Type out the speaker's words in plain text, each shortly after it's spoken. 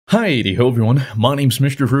Hi-ho everyone, my name's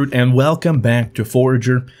Mr. Fruit and welcome back to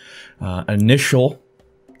Forager. Initial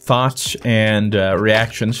thoughts and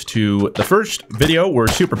reactions to the first video were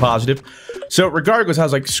super positive. So regardless, I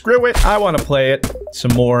was like, screw it, I want to play it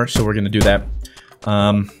some more, so we're going to do that.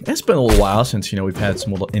 It's been a little while since, we've had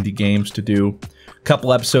some little indie games to do a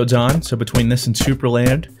couple episodes on. So between this and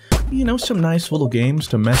Superland, some nice little games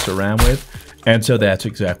to mess around with. And so that's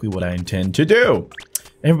exactly what I intend to do.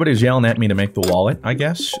 Everybody's yelling at me to make the wallet, I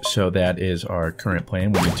guess. So that is our current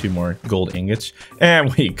plan. We need 2 more gold ingots.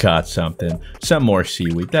 And we got something. Some more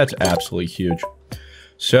seaweed. That's absolutely huge.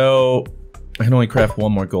 So I can only craft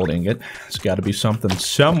 1 more gold ingot. It's got to be something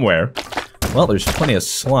somewhere. Well, there's plenty of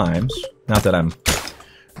slimes. Not that I'm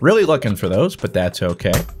really looking for those, but that's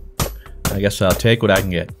okay. I guess I'll take what I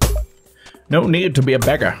can get. No need to be a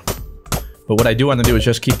beggar. But what I do want to do is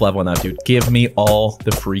just keep leveling up, dude. Give me all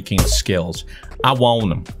the freaking skills. I want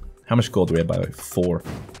them. How much gold do we have, by the way? 4.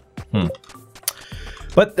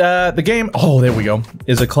 But the game, oh, there we go,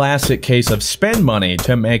 is a classic case of spend money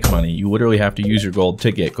to make money. You literally have to use your gold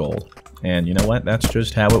to get gold. And you know what? That's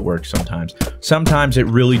just how it works sometimes. Sometimes it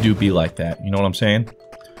really do be like that. You know what I'm saying?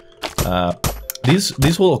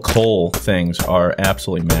 These little coal things are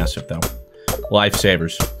absolutely massive, though.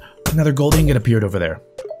 Lifesavers. Another gold ingot appeared over there.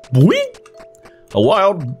 Boing! A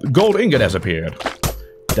wild gold ingot has appeared.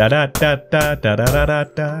 Da da da da da da da da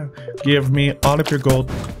da. Give me all of your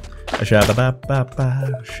gold. Sha da ba ba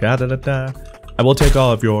ba. Sha da da da. I will take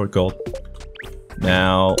all of your gold.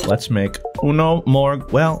 Now let's make uno more.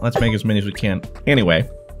 Well, let's make as many as we can anyway.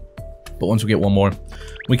 But once we get 1 more,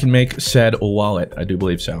 we can make said wallet. I do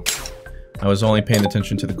believe so. I was only paying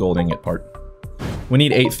attention to the gold ingot part. We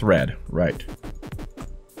need 8 thread, right?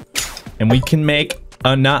 And we can make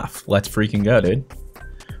enough. Let's freaking go, dude.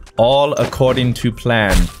 All according to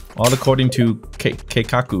plan. All according to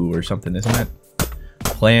keikaku or something, isn't it?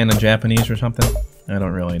 Plan in Japanese or something? I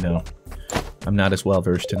don't really know. I'm not as well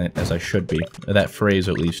versed in it as I should be. That phrase,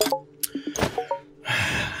 at least.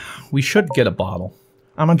 We should get a bottle.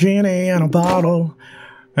 I'm a genie in a bottle,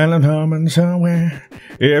 and I'm coming somewhere.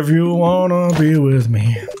 If you wanna be with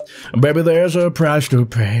me, baby, there's a price to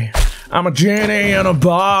pay. I'm a genie in a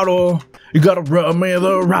bottle. You gotta rub me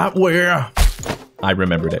the right way. I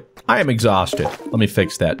remembered it. I am exhausted. Let me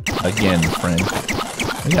fix that again, friend.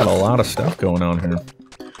 We got a lot of stuff going on here.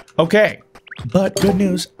 Okay, but good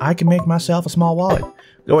news. I can make myself a small wallet.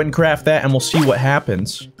 Go ahead and craft that, and we'll see what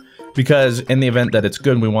happens. Because in the event that it's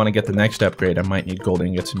good and we want to get the next upgrade, I might need gold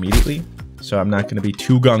ingots immediately. So I'm not going to be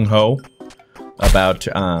too gung-ho about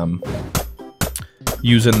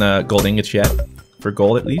using the gold ingots yet. For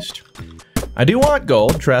gold, at least. I do want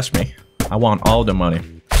gold, trust me. I want all the money.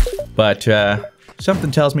 But,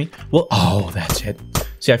 something tells me, well, oh, that's it.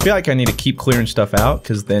 See, I feel like I need to keep clearing stuff out,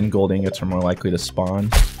 because then gold ingots are more likely to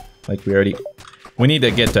spawn. Like, we need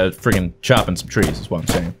to get to friggin' chopping some trees, is what I'm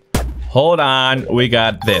saying. Hold on, we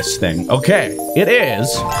got this thing. Okay, it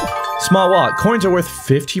is small wallet. Coins are worth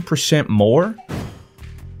 50% more?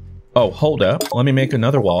 Oh, hold up. Let me make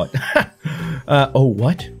another wallet. Oh,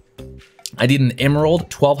 what? I need an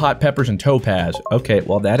emerald, 12 hot peppers, and topaz. Okay,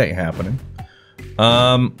 well, that ain't happening.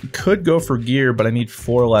 Could go for gear, but I need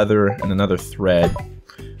 4 leather and another thread.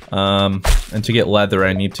 And to get leather,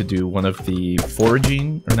 I need to do one of the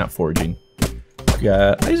foraging, or not foraging.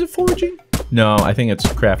 Is it foraging? No, I think it's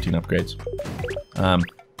crafting upgrades.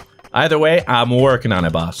 Either way, I'm working on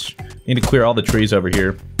it, boss. Need to clear all the trees over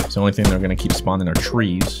here. It's the only thing they're gonna keep spawning are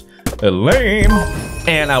trees. Lame!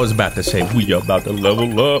 And I was about to say, we are about to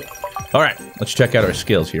level up. Alright, let's check out our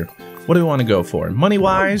skills here. What do we want to go for?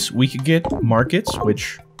 Money-wise, we could get markets,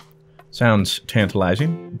 which sounds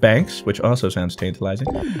tantalizing. Banks, which also sounds tantalizing.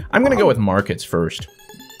 I'm gonna go with markets first.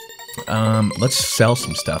 Let's sell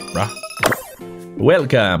some stuff, bruh.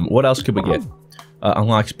 Welcome! What else could we get?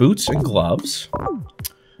 Unlocks boots and gloves.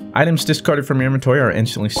 Items discarded from your inventory are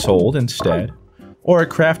instantly sold instead. Or a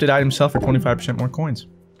crafted item sell for 25% more coins.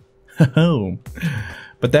 Oh.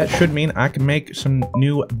 But that should mean I can make some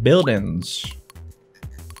new buildings.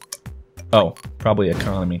 Oh, probably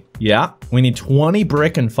economy. Yeah, we need 20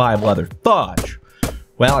 brick and 5 leather. Fudge!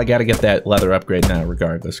 Well, I gotta get that leather upgrade now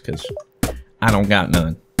regardless, because I don't got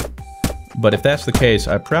none. But if that's the case,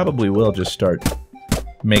 I probably will just start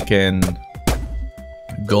making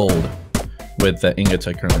gold with the ingots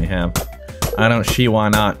I currently have. I don't see why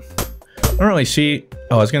not. I don't really see...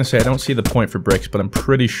 Oh, I was gonna say, I don't see the point for bricks, but I'm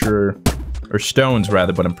pretty sure... Or stones,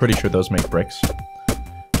 rather, but I'm pretty sure those make bricks.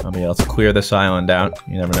 I'll be able to clear this island out.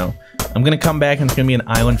 You never know. I'm gonna come back and it's gonna be an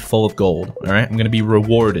island full of gold. Alright? I'm gonna be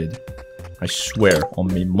rewarded. I swear on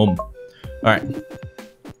me mum. Alright.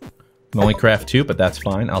 Can only craft 2, but that's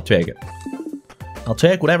fine. I'll take it. I'll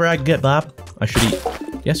take whatever I can get, Bob. I should eat.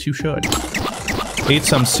 Yes, you should. Eat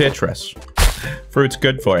some citrus. Fruit's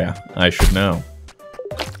good for you. I should know.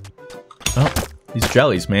 Oh, these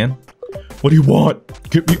jellies, man. What do you want?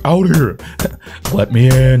 Get me out of here. Let me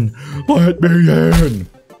in. Let me in.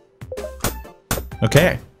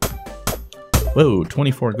 Okay. Whoa,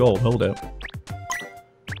 24 gold. Hold up.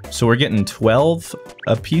 So we're getting 12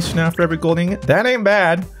 a piece now for every gold ingot. That ain't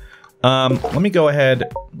bad. Let me go ahead.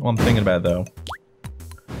 Well, I'm thinking about it, though.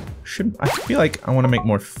 I feel like I want to make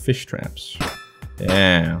more fish traps.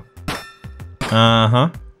 Yeah. Uh-huh.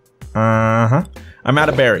 Uh-huh. I'm out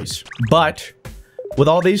of berries. But with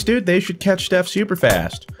all these, dude, they should catch stuff super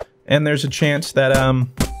fast. And there's a chance that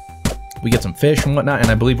we get some fish and whatnot. And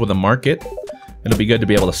I believe with a market, it'll be good to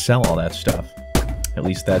be able to sell all that stuff. At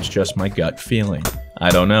least that's just my gut feeling.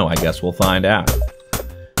 I don't know. I guess we'll find out.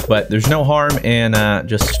 But there's no harm in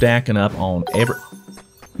just stacking up on every...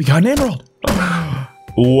 We got an emerald!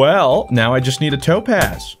 Well, now I just need a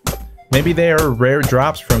topaz. Maybe they are rare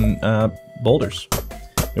drops from boulders.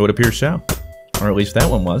 It would appear so. Or at least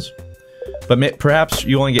that one was. But perhaps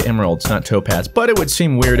you only get emeralds, not topaz. But it would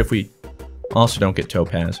seem weird if we also don't get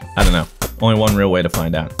topaz. I don't know. Only one real way to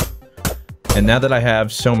find out. And now that I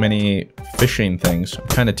have so many fishing things, I'm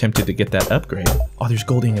kind of tempted to get that upgrade. Oh, there's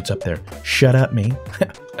gold ingots up there. Shut up, me.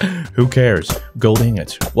 Who cares? Gold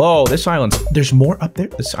ingots. Whoa, this island's... There's more up there?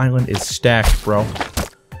 This island is stacked, bro.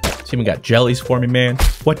 It's even got jellies for me, man.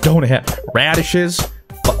 What don't it have? Radishes?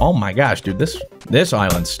 Oh my gosh, dude. This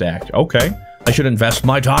island's stacked. Okay. I should invest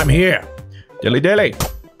my time here. Dilly dilly.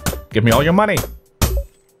 Give me all your money.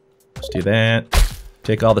 Let's do that.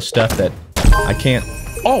 Take all the stuff that I can't...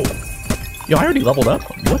 Oh! Yo, I already leveled up.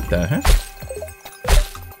 What the heck?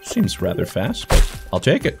 Seems rather fast, but I'll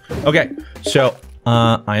take it. Okay, so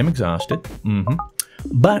I am exhausted.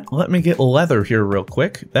 But let me get leather here real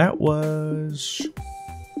quick. That was...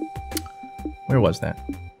 Where was that?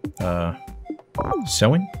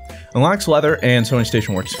 Sewing? Unlocks leather and sewing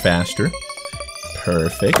station works faster.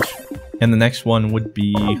 Perfect. And the next one would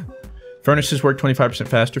be... Furnaces work 25%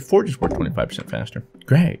 faster. Forges work 25% faster.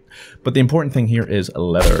 Great. But the important thing here is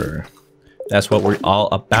leather. That's what we're all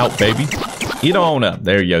about, baby. Eat on up.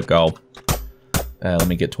 There you go. Let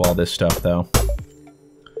me get to all this stuff, though.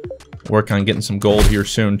 Work on getting some gold here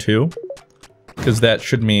soon, too. Because that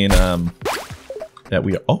should mean that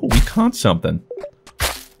we... Oh, we caught something.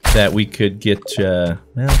 That we could get,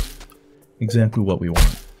 well, exactly what we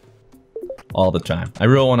want. All the time. I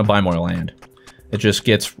really want to buy more land. It just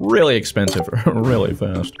gets really expensive really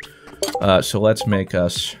fast. So let's make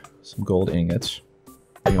us some gold ingots.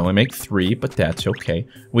 We only make 3, but that's okay.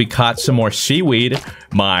 We caught some more seaweed.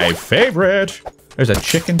 My favorite. There's a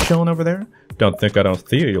chicken chilling over there. Don't think I don't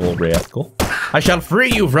see you, old rascal. I shall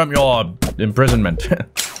free you from your imprisonment.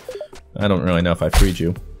 I don't really know if I freed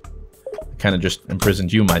you. I kind of just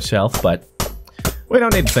imprisoned you myself, but we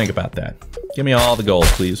don't need to think about that. Give me all the gold,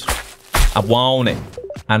 please. I want it.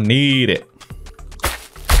 I need it.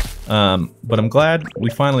 But I'm glad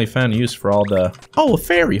we finally found use for all the... Oh, a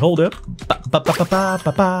fairy, hold up.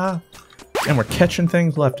 And we're catching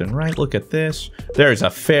things left and right. Look at this. There's a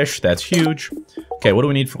fish, that's huge. Okay, what do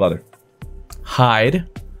we need for leather? Hide.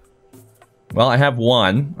 Well, I have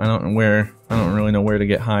one. I don't really know where to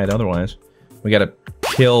get hide otherwise. We gotta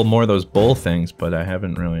kill more of those bull things, but I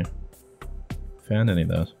haven't really found any of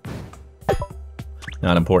those.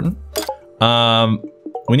 Not important.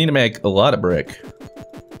 We need to make a lot of brick.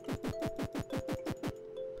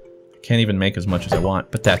 Can't even make as much as I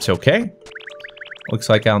want, but that's okay. Looks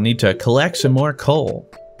like I'll need to collect some more coal.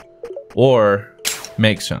 Or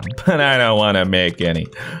make some, but I don't want to make any.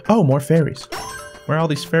 Oh, more fairies. Where are all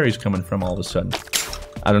these fairies coming from all of a sudden?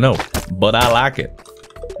 I don't know, but I like it.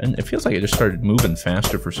 And it feels like it just started moving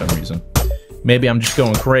faster for some reason. Maybe I'm just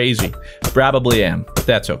going crazy. Probably am, but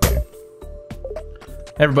that's okay.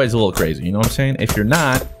 Everybody's a little crazy, you know what I'm saying? If you're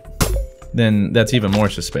not, then that's even more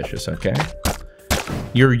suspicious, okay?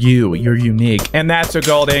 You're you. You're unique. And that's a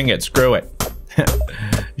gold ingot. Screw it.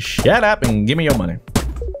 Shut up and give me your money.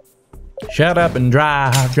 Shut up and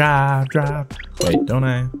drive, drive, drive. Wait, don't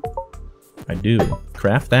I? I do.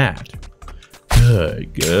 Craft that.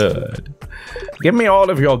 Good, good. Give me all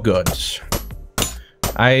of your goods.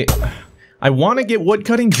 I want to get wood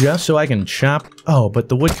cutting just so I can chop. Oh, but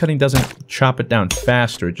the wood cutting doesn't chop it down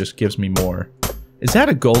faster. It just gives me more. Is that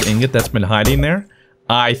a gold ingot that's been hiding there?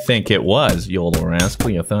 I think it was, you little rascal.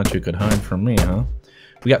 You thought you could hide from me, huh?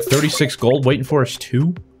 We got 36 gold waiting for us,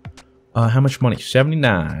 too. How much money?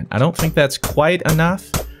 79. I don't think that's quite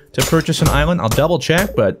enough to purchase an island. I'll double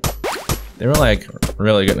check, but they were, like,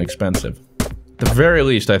 really getting expensive. At the very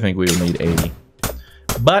least, I think we would need 80.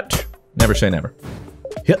 But Never say never.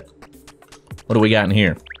 Yep. What do we got in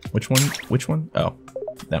here? Which one? Which one? Oh,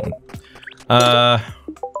 that one.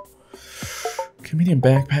 Comedian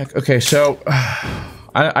backpack. Okay, so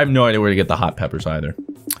I have no idea where to get the hot peppers either.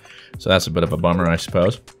 So that's a bit of a bummer, I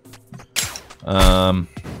suppose. God,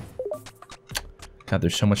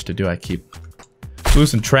 there's so much to do. I keep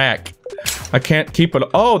losing track. I can't keep it.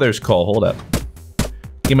 Oh, there's coal. Hold up.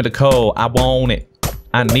 Give me the coal. I want it.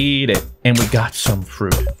 I need it. And we got some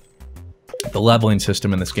fruit. The leveling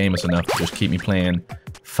system in this game is enough to just keep me playing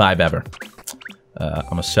forever.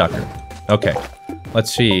 I'm a sucker. Okay.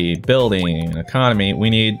 Let's see. Building, economy. We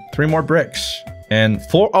need 3 more bricks. And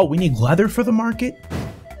 4. Oh, we need leather for the market?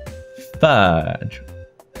 Fudge.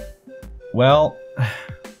 Well,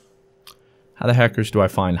 how the heckers do I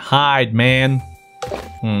find hide, man?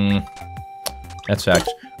 That sucks.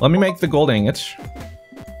 Let me make the gold ingots.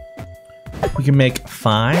 We can make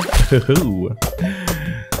 5. Ooh.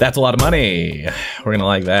 That's a lot of money. We're gonna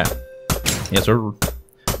like that. Yes, sir.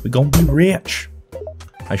 We're gonna be rich.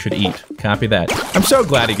 I should eat. Copy that. I'm so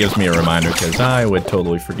glad he gives me a reminder, because I would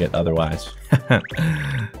totally forget otherwise.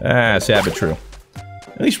 Sad but true.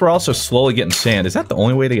 At least we're also slowly getting sand. Is that the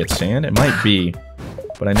only way to get sand? It might be.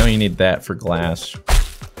 But I know you need that for glass.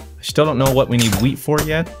 I still don't know what we need wheat for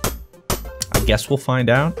yet. I guess we'll find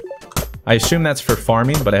out. I assume that's for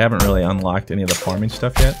farming, but I haven't really unlocked any of the farming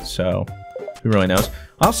stuff yet, so who really knows?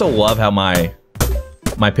 I also love how my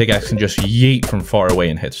pickaxe can just yeet from far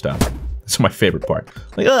away and hit stuff. That's my favorite part.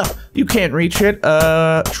 Like, ugh, you can't reach it.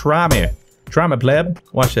 Try me. Try me, pleb.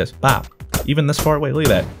 Watch this. Bop. Even this far away, look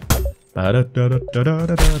at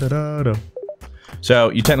that. So,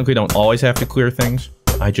 you technically don't always have to clear things.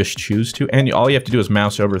 I just choose to. And all you have to do is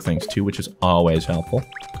mouse over things, too, which is always helpful.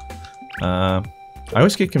 I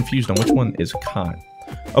always get confused on which one is caught.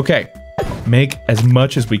 Okay. Make as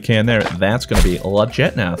much as we can there. That's going to be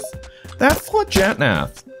legitnath. That's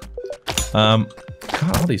legitnath.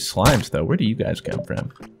 God, all these slimes, though. Where do you guys come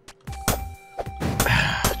from?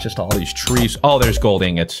 Just all these trees. Oh, there's gold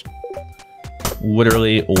ingots.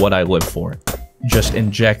 Literally what I live for. Just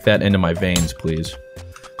inject that into my veins, please.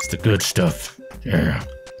 It's the good stuff. Yeah.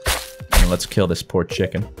 And let's kill this poor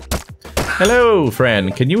chicken. Hello,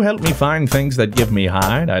 friend. Can you help me find things that give me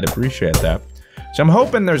hide? I'd appreciate that. So I'm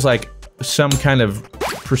hoping there's like some kind of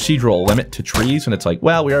procedural limit to trees, and it's like,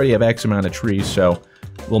 well, we already have X amount of trees, so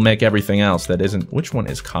we'll make everything else that isn't. Which one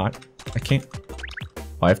is caught? I can't.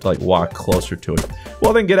 Oh, I have to like walk closer to it.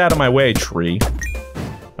 Well, then get out of my way, tree.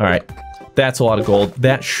 All right. That's a lot of gold.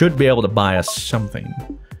 That should be able to buy us something.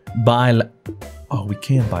 Oh, we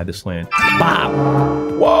can buy this land. Bob!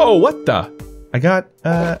 Whoa, what the? I got,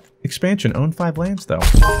 expansion. Own 5 lands, though.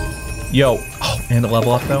 Yo. Oh, and a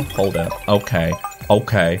level up, though? Hold up. Okay.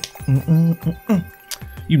 Okay.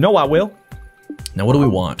 You know I will. Now, what do we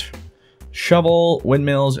want? Shovel,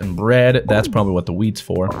 windmills, and bread. That's probably what the wheat's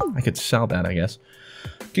for. I could sell that, I guess.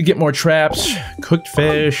 Could get more traps. Cooked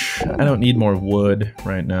fish. I don't need more wood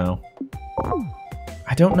right now.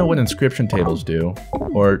 I don't know what inscription tables do.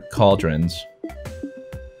 Or cauldrons.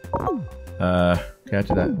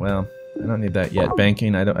 Capture that. Well, I don't need that yet.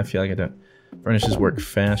 Banking, I feel like I don't. Furnaces work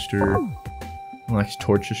faster. Unlocks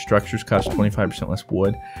torches. Structures cost 25% less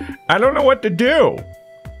wood. I don't know what to do!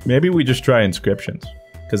 Maybe we just try inscriptions.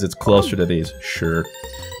 Because it's closer to these. Sure.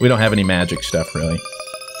 We don't have any magic stuff, really.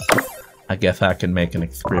 I guess I can make an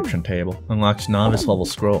inscription table. Unlocks novice level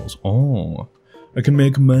scrolls. Oh. I can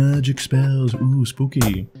make magic spells. Ooh,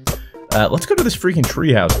 spooky. Let's go to this freaking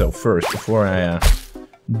treehouse, though, first, before I,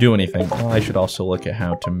 do anything. Well, I should also look at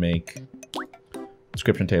how to make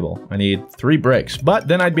inscription table. I need 3 bricks, but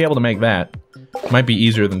then I'd be able to make that. Might be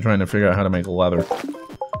easier than trying to figure out how to make leather.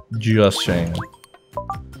 Just saying.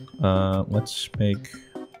 Let's make...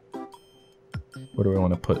 Where do I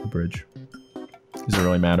want to put the bridge? Does it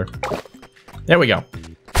really matter? There we go.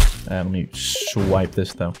 Let me swipe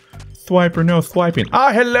this, though. Swipe or no swiping?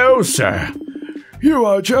 Ah, hello, sir. You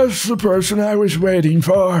are just the person I was waiting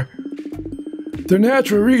for. The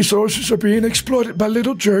natural resources are being exploited by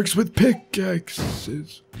little jerks with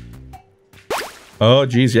pickaxes. Oh,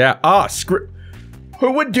 geez, yeah. Ah,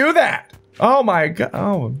 who would do that? Oh, my God.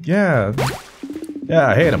 Oh, yeah. Yeah,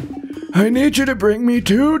 I hate him. I need you to bring me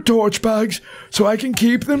 2 torch bags so I can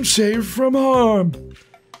keep them safe from harm.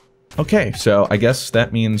 Okay, so I guess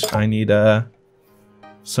that means I need,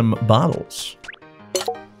 some bottles.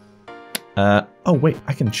 Oh, wait,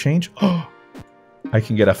 I can change. Oh, I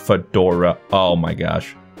can get a fedora. Oh, my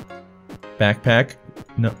gosh. Backpack.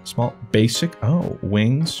 No, small. Basic. Oh,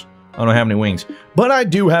 wings. I don't have any wings. But I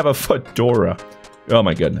do have a fedora. Oh,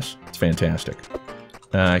 my goodness. It's fantastic.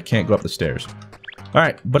 I can't go up the stairs.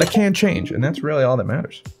 Alright, but I can change, and that's really all that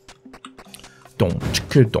matters. Oh,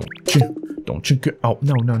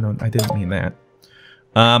 no, I didn't mean that.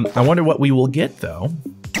 I wonder what we will get, though.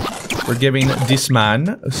 We're giving this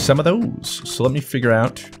man some of those. So let me figure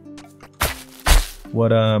out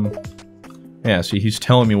what, yeah, see, he's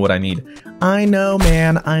telling me what I need. I know,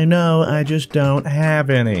 man, I know, I just don't have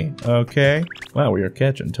any, okay? Wow, we are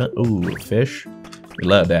catching ooh, fish. We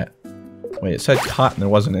love that. Wait, it said caught and there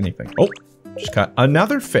wasn't anything. Oh, just caught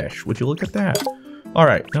another fish. Would you look at that? All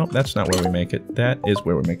right, no, that's not where we make it. That is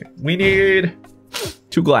where we make it. We need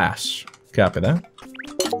 2 glass. Copy that.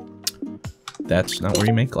 That's not where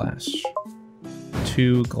you make glass.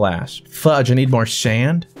 2 glass. Fudge, I need more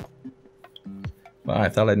sand. Well, I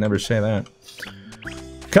thought I'd never say that.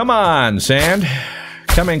 Come on, sand.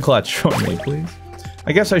 Come in clutch for me, please.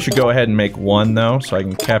 I guess I should go ahead and make 1, though, so I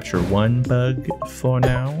can capture 1 bug for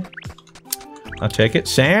now. I'll take it.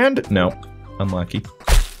 Sand? No. Unlucky.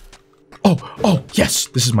 Oh, yes!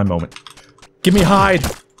 This is my moment. Give me hide!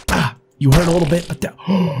 Ah, you hurt a little bit, but that...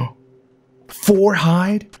 4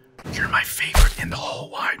 hide? You're my favorite in the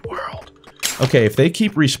whole wide world. Okay, if they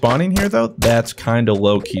keep respawning here, though, that's kind of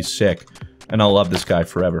low-key sick. And I'll love this guy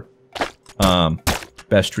forever.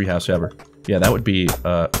 Best treehouse ever. Yeah, that would be,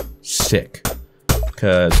 sick.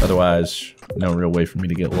 Because otherwise, no real way for me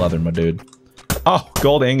to get leather, my dude. Oh,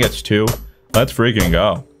 gold ingots, too. Let's freaking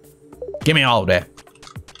go. Give me all of that.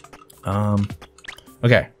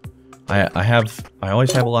 Okay. I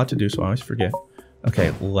always have a lot to do, so I always forget.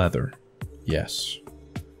 Okay, leather. Yes.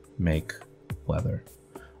 Make leather.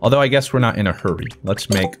 Although I guess we're not in a hurry. Let's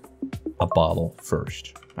make a bottle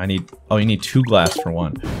first. I need... Oh, you need 2 glass for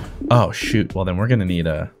 1. Oh, shoot. Well, then we're gonna need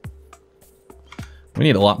a... We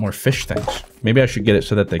need a lot more fish things. Maybe I should get it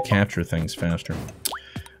so that they capture things faster.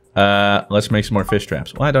 Let's make some more fish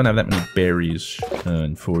traps. Well, I don't have that many berries,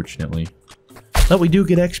 unfortunately. But we do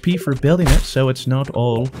get XP for building it, so it's not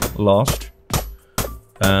all lost.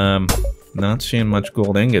 Not seeing much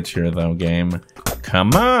gold ingots here, though, game.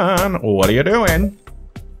 Come on! What are you doing?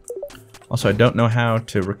 Also, I don't know how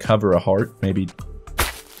to recover a heart. Maybe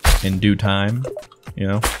in due time, you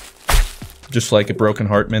know? Just like a broken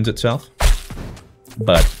heart mends itself.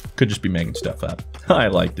 But could just be making stuff up. I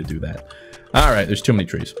like to do that. Alright, there's too many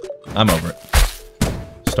trees. I'm over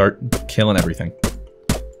it. Start killing everything.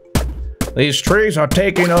 These trees are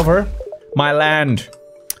taking over my land.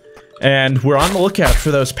 And we're on the lookout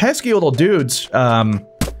for those pesky little dudes,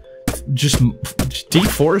 just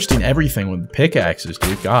deforesting everything with pickaxes,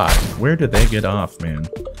 dude. God, where did they get off, man?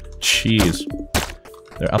 Jeez.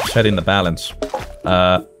 They're upsetting the balance.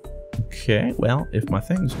 Okay, well, if my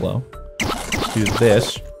thing's low, let's do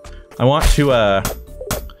this. I want to,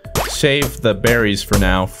 save the berries for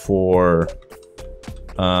now for,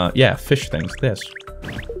 yeah, fish things. This.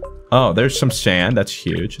 Oh, there's some sand. That's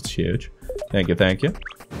huge. It's huge. Thank you, thank you.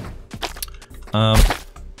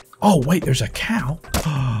 Oh, wait, there's a cow.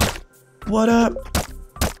 What up?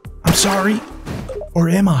 I'm sorry. Or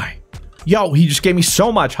am I? Yo, he just gave me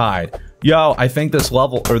so much hide. Yo, I think this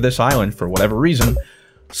level, or this island, for whatever reason,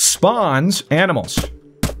 spawns animals.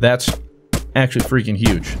 That's actually freaking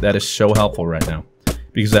huge. That is so helpful right now.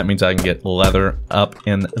 Because that means I can get leather up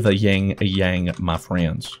in the yin-yang, my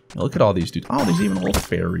friends. Look at all these dudes. Oh, there's even a little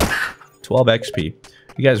fairy. 12 XP.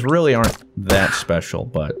 You guys really aren't that special,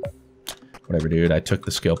 but... Whatever, dude. I took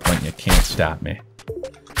the skill point and you can't stop me.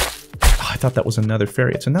 Oh, I thought that was another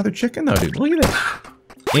fairy. It's another chicken, though, dude. Look at this.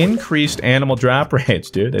 Increased animal drop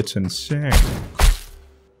rates, dude. It's insane.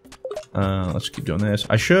 Let's keep doing this.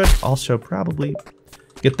 I should also probably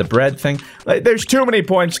get the bread thing. Like, there's too many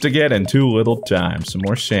points to get in too little time. Some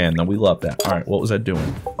more sand, though. We love that. All right, what was I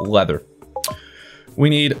doing? Leather. We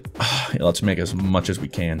need... yeah, let's make as much as we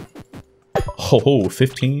can. Oh,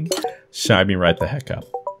 15? Sign me right the heck up.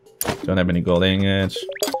 Don't have any gold ingots.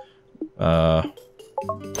 Oh,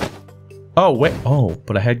 wait. Oh,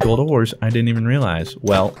 but I had gold ores. I didn't even realize.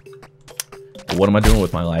 Well, what am I doing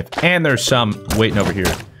with my life? And there's some waiting over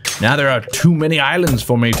here. Now there are too many islands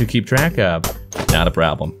for me to keep track of. Not a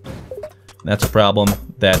problem. That's a problem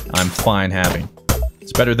that I'm fine having.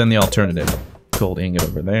 It's better than the alternative. Gold ingot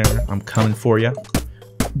over there. I'm coming for you.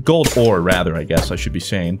 Gold ore, rather, I guess I should be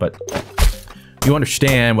saying. But you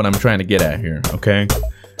understand what I'm trying to get at here, okay?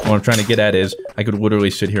 What I'm trying to get at is, I could literally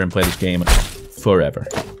sit here and play this game forever.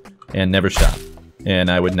 And never stop. And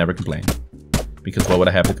I would never complain. Because what would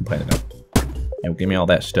I have to complain about? Yo, give me all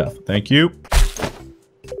that stuff. Thank you.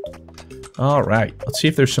 Alright, let's see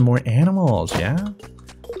if there's some more animals, yeah?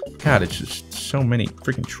 God, it's just so many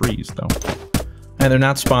freaking trees, though. And they're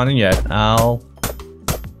not spawning yet. I'll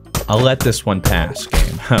let this one pass,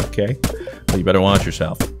 game, okay? But you better watch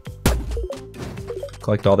yourself.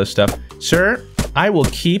 Collect all this stuff. Sir, I will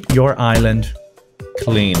keep your island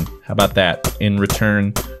clean. How about that? In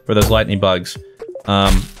return for those lightning bugs.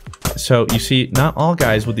 So you see, not all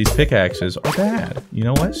guys with these pickaxes are bad. You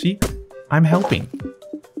know what? See, I'm helping.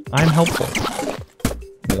 I'm helpful.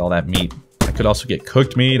 Get all that meat. I could also get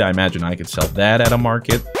cooked meat. I imagine I could sell that at a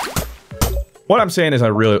market. What I'm saying is I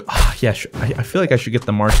really... yeah, I feel like I should get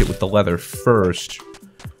the market with the leather first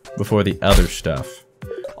before the other stuff.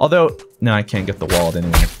 Although, no, I can't get the wallet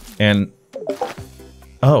anyway. And...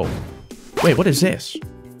 oh. Wait, what is this?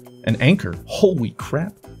 An anchor. Holy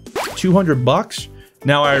crap. 200 bucks?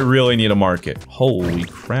 Now I really need a market. Holy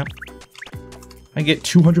crap. I get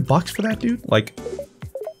 200 bucks for that, dude? Like,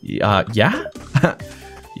 yeah?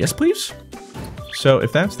 Yes, please? So,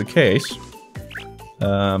 if that's the case...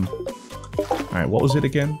 alright, what was it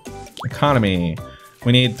again? Economy.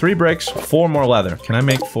 We need 3 bricks, 4 more leather. Can I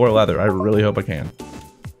make 4 leather? I really hope I can.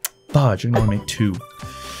 Fudge, I can only make 2.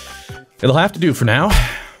 It'll have to do for now.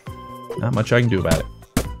 Not much I can do about it.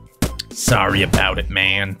 Sorry about it,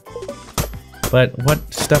 man. But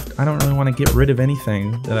what stuff... I don't really want to get rid of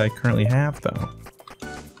anything that I currently have, though.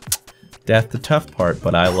 Death the tough part,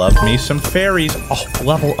 but I love me some fairies. Oh,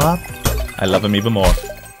 level up. I love them even more.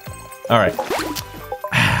 Alright.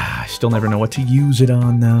 I still never know what to use it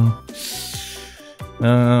on, though.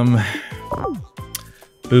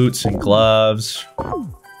 Boots and gloves.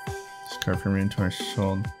 Scarf from inventory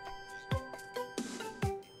sold.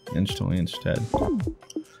 Instantly instead.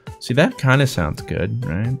 See, that kind of sounds good,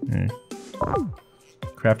 right? Yeah.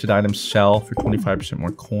 Crafted items sell for 25%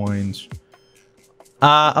 more coins.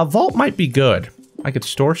 A vault might be good. I could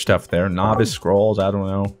store stuff there. Novice scrolls, I don't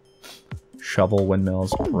know. Shovel,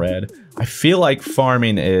 windmills, bread. I feel like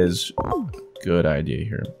farming is a good idea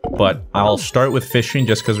here. But I'll start with fishing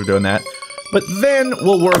just because we're doing that. But then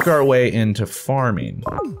we'll work our way into farming.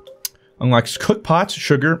 Unlocks cooked pots,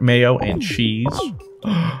 sugar, mayo, and cheese.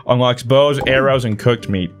 Unlocks bows, arrows, and cooked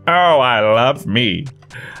meat. Oh, I love me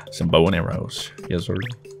some bow and arrows. Yes, sir.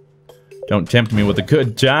 Don't tempt me with a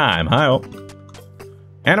good time, huh?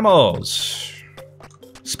 Animals.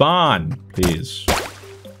 Spawn, please. I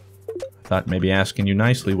thought maybe asking you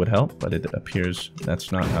nicely would help, but it appears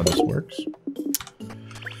that's not how this works.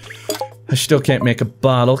 I still can't make a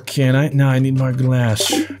bottle, can I? No, I need more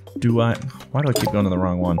glass. Do I? Why do I keep going to the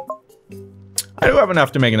wrong one? I do have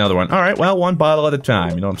enough to make another one. Alright, well, 1 bottle at a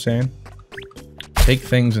time, you know what I'm saying? Take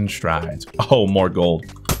things in strides. Oh, more gold.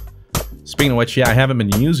 Speaking of which, yeah, I haven't been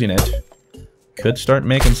using it. Could start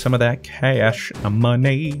making some of that cash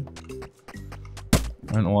money.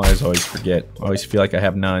 I don't know why I always forget. I always feel like I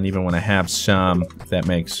have none, even when I have some, if that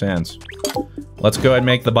makes sense. Let's go ahead and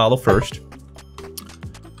make the bottle first.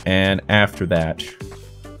 And after that...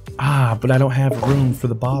 ah, but I don't have room for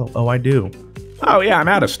the bottle. Oh, I do. Oh, yeah, I'm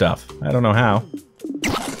out of stuff. I don't know how.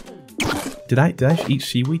 Did I eat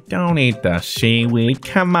seaweed? Don't eat the seaweed.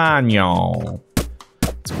 Come on, y'all.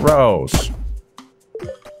 It's gross.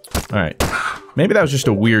 Alright. Maybe that was just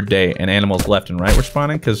a weird day and animals left and right were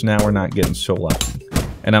spawning, because now we're not getting so lucky.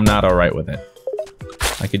 And I'm not alright with it.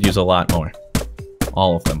 I could use a lot more.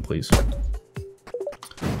 All of them, please.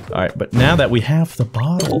 Alright, but now that we have the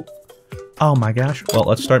bottle... oh my gosh. Well,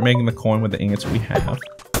 let's start making the coin with the ingots we have.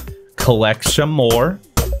 Collect some more.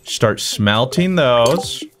 Start smelting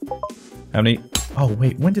those. How many... oh,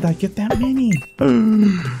 wait. When did I get that many?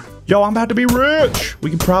 Yo, I'm about to be rich! We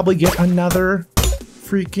can probably get another...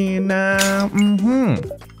 freaking,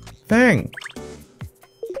 thing.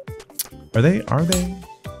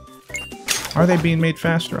 Are they being made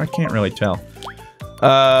faster? I can't really tell.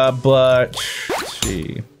 But, let's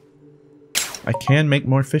see. I can make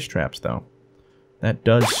more fish traps, though. That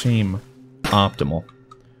does seem optimal.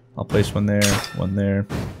 I'll place one there, one there.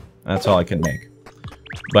 That's all I can make.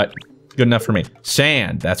 But, good enough for me.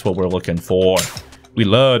 Sand, that's what we're looking for. We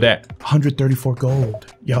love that. 134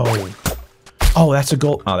 gold. Yo. Oh, that's a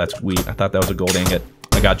gold... oh, that's wheat. I thought that was a gold ingot.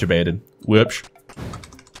 I got you baited. Whoops.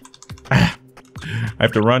 Ah. I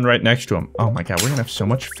have to run right next to him. Oh my god, we're gonna have so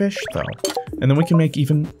much fish, though. And then we can make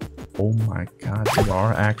even... oh my god, we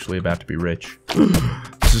are actually about to be rich.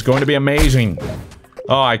 This is going to be amazing.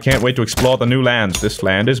 Oh, I can't wait to explore the new lands. This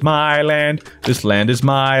land is my land. This land is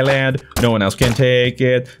my land. No one else can take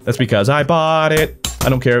it. That's because I bought it. I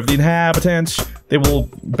don't care if the inhabitants, they will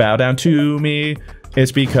bow down to me.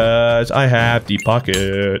 It's because I have deep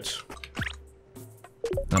pockets.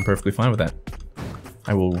 I'm perfectly fine with that.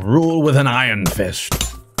 I will rule with an iron fist.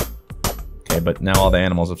 Okay, but now all the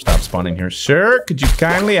animals have stopped spawning here. Sir, could you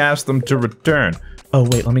kindly ask them to return? Oh,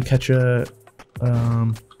 wait, let me catch a...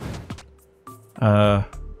 I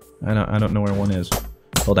don't know where one is.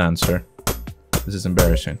 Hold on, sir. This is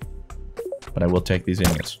embarrassing. But I will take these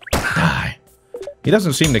ingots. Die. He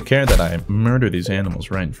doesn't seem to care that I murder these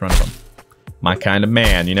animals right in front of him. My kind of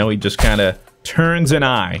man, you know, he just kind of turns an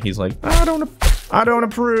eye. He's like, I don't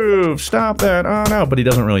approve. Stop that. Oh, no. But he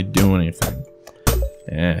doesn't really do anything.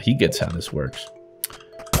 Yeah, he gets how this works.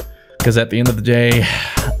 Because at the end of the day,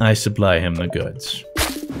 I supply him the goods.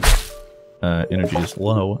 Energy is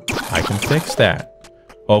low. I can fix that.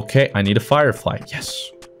 Okay, I need a firefly.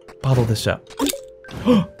 Yes. Bottle this up.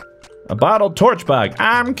 A bottled torch bug.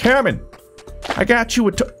 I'm coming. I got you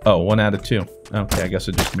a oh, 1 out of 2. Okay, I guess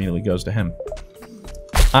it just immediately goes to him.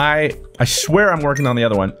 I swear I'm working on the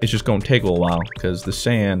other one. It's just going to take a little while because the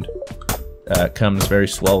sand comes very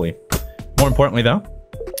slowly. More importantly, though,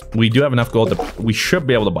 we do have enough gold to... We should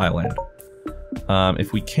be able to buy land.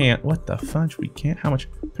 If we can't... What the fudge? We can't? How much?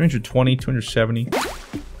 320, 270.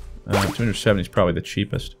 270 is probably the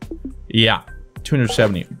cheapest. Yeah,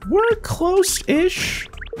 270. We're close-ish.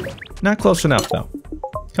 Not close enough, though.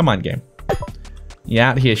 Come on, game. You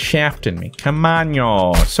out here shafting me. Come on,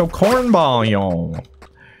 y'all. So cornball, y'all.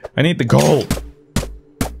 I need the gold.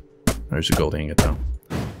 There's a gold ingot, though.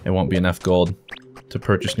 It won't be enough gold to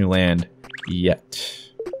purchase new land yet.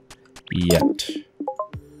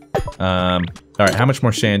 Alright, how much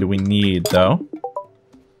more sand do we need, though?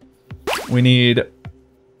 We need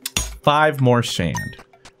 5 more sand.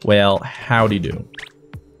 Well, howdy do.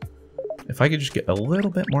 If I could just get a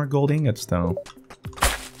little bit more gold ingots, though.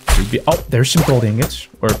 Oh, there's some gold ingots.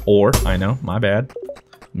 Or ore, I know, my bad.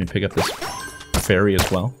 Let me pick up this fairy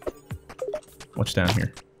as well. What's down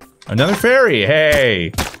here? Another fairy!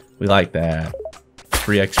 Hey! We like that.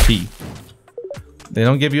 Free XP. They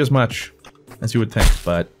don't give you as much as you would think,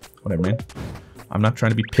 but whatever, man. I'm not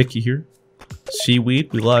trying to be picky here.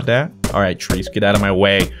 Seaweed, we love that. Alright, trees, get out of my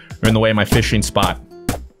way. You're in the way of my fishing spot.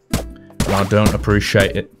 I don't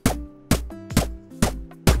appreciate it.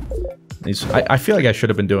 I feel like I should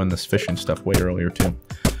have been doing this fishing stuff way earlier, too.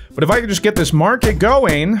 But if I could just get this market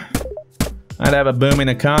going, I'd have a booming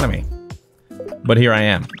economy. But here I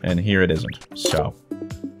am, and here it isn't. So.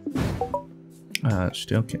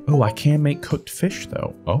 Still can't... Oh, I can make cooked fish,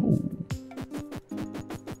 though. Oh.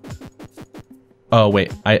 Oh,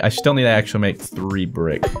 wait. I still need to actually make 3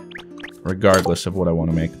 brick. Regardless of what I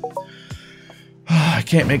want to make. I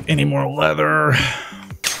can't make any more leather.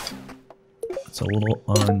 It's a little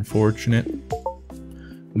unfortunate.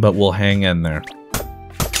 But we'll hang in there.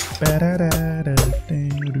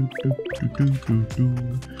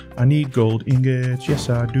 I need gold ingots. Yes,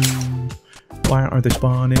 I do. Why aren't they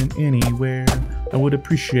spawning anywhere? I would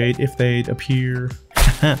appreciate if they'd appear.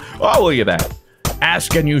 Oh, look at that.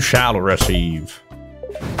 Ask and you shall receive.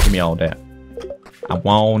 Give me all that. I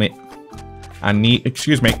want it. I need...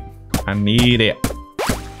 Excuse me. I need it.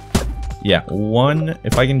 Yeah,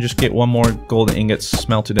 if I can just get 1 more golden ingots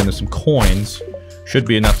smelted into some coins, should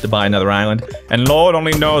be enough to buy another island. And Lord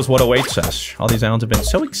only knows what awaits us. All these islands have been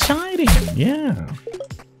so exciting. Yeah.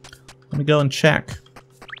 Let me go and check.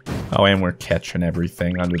 Oh, and we're catching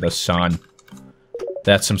everything under the sun.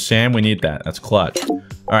 That's some sand. We need that. That's clutch.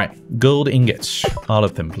 Alright, gold ingots. All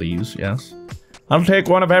of them, please. Yes. I'll take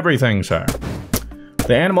 1 of everything, sir.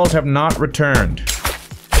 The animals have not returned.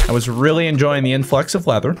 I was really enjoying the influx of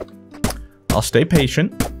leather. I'll stay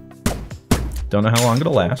patient. Don't know how long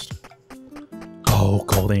it'll last. Oh,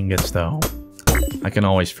 gold ingots, though. I can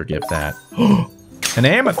always forgive that. An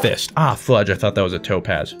amethyst! Ah, fudge, I thought that was a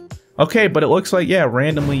topaz. Okay, but it looks like, yeah,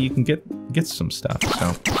 randomly you can get some stuff,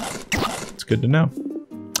 so... It's good to know.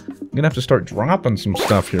 I'm gonna have to start dropping some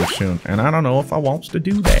stuff here soon, and I don't know if I wants to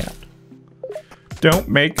do that. Don't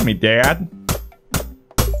make me, Dad.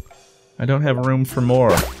 I don't have room for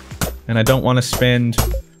more. And I don't want to spend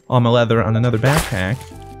all my leather on another backpack.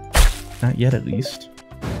 Not yet, at least.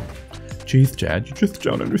 Jeez, Dad, you just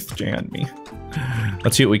don't understand me.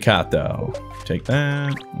 Let's see what we caught, though. Take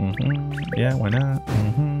that. Yeah, why not?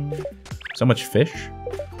 So much fish.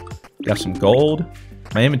 Got some gold.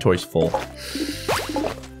 My inventory's full.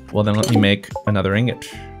 Well, then let me make another ingot.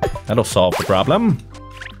 That'll solve the problem.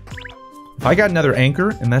 If I got another anchor,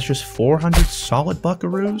 and that's just 400 solid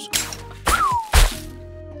buckaroos.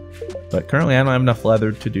 But currently, I don't have enough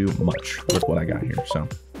leather to do much with what I got here, so.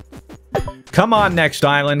 Come on, next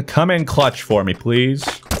island. Come in clutch for me, please.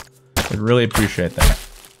 I'd really appreciate that.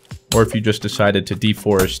 Or if you just decided to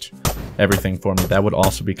deforest everything for me, that would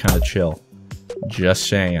also be kind of chill. Just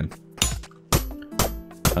saying.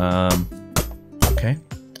 Okay.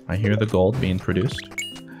 I hear the gold being produced.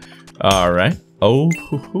 Alright. Oh,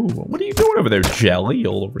 what are you doing over there, Jelly,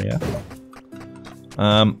 Olivia?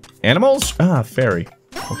 Animals? Ah, fairy.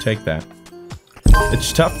 I'll take that.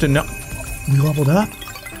 It's tough to know. We leveled up?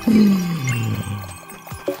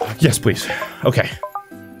 Yes, please. Okay.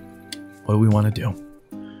 what do we want to do?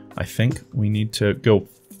 I think we need to go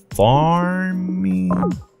farming.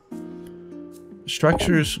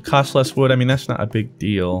 Structures cost less wood. I mean, that's not a big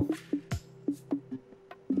deal.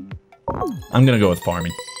 I'm gonna go with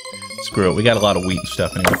farming. Screw it. We got a lot of wheat and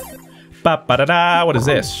stuff anyway. Ba-ba-da-da. What is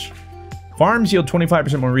this? Farms yield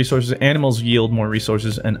 25% more resources. Animals yield more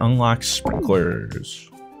resources and unlock sprinklers.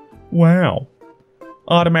 Wow.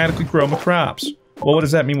 Automatically grow my crops. Well, what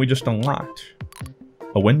does that mean we just unlocked?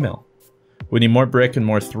 A windmill. We need more brick and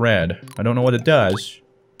more thread. I don't know what it does,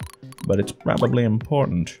 but it's probably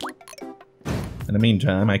important. In the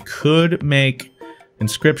meantime, I could make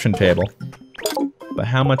inscription table. But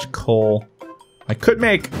how much coal? I could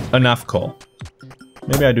make enough coal.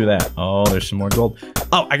 Maybe I do that. Oh, there's some more gold.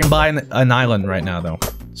 Oh, I can buy an island right now, though.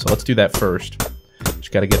 So let's do that first.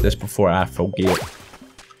 Just gotta get this before I forget.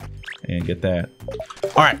 And get that.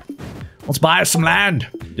 Alright. Let's buy some land.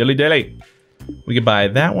 Dilly dilly. We could buy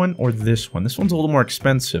that one or this one. This one's a little more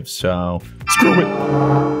expensive, so... Screw it.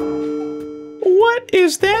 What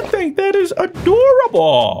is that thing? That is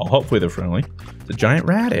adorable. Hopefully they're friendly. It's a giant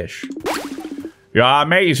radish. You're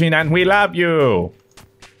amazing and we love you.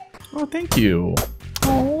 Oh, thank you.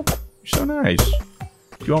 Oh, you're so nice.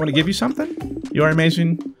 Do you want me to give you something? You are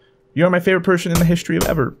amazing. You are my favorite person in the history of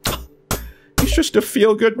ever. He's just a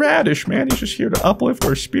feel-good radish, man. He's just here to uplift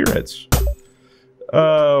our spirits.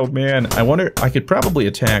 Oh, man. I wonder... I could probably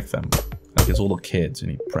attack them. Like his little kids,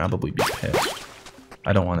 and he'd probably be pissed.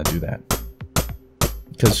 I don't want to do that.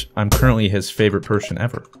 Because I'm currently his favorite person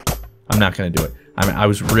ever. I'm not going to do it. I mean, I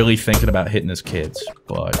was really thinking about hitting his kids,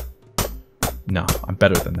 but... No, I'm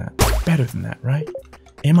better than that. Better than that, right?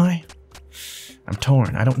 Am I? I'm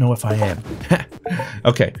torn. I don't know if I am.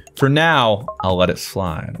 Okay, for now, I'll let it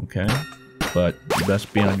slide, okay? But you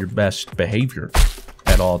best be on your best behavior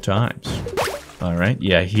at all times. Alright,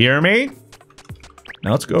 yeah, hear me?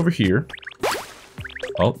 Now let's go over here.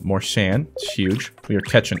 Oh, more sand. It's huge. We are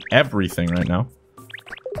catching everything right now.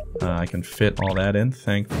 I can fit all that in,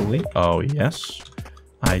 thankfully. Oh, yes.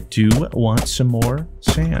 I do want some more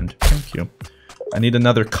sand. Thank you. I need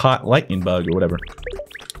another caught lightning bug or whatever.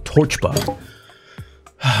 Torch bug.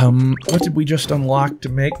 What did we just unlock to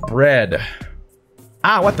make bread?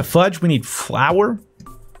 Ah, what the fudge? We need flour?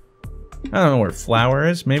 I don't know where flour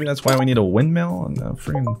is. Maybe that's why we need a windmill and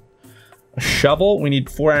a shovel. We need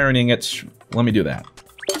 4 iron ingots. Let me do that.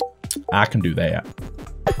 I can do that.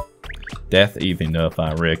 Death easy enough,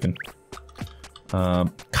 I reckon.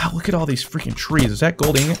 God, look at all these freaking trees. Is that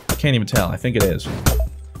gold ingot? I can't even tell. I think it is.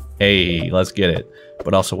 Hey, let's get it.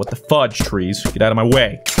 But also, what the fudge, trees? Get out of my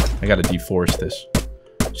way. I gotta deforest this.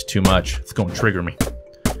 It's too much. It's gonna trigger me.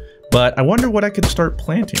 But I wonder what I could start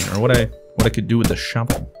planting, or what I could do with the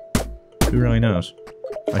shovel. Who really knows?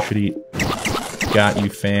 I should eat. Got you,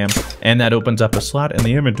 fam. And that opens up a slot in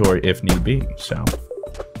the inventory if need be. So,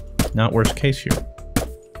 not worst case here.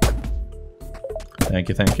 Thank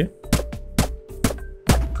you, thank you.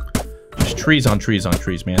 Just trees on trees on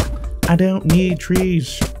trees, man. I don't need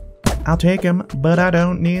trees. I'll take them, but I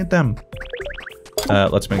don't need them.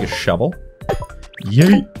 Let's make a shovel.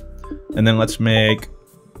 Yay! And then let's make...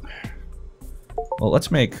 Well,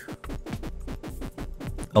 let's make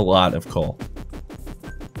a lot of coal.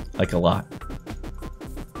 Like a lot.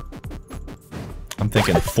 I'm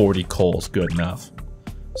thinking 40 coal is good enough.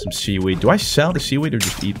 Some seaweed. Do I sell the seaweed or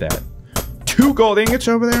just eat that? 2 gold ingots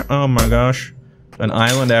over there? Oh my gosh. An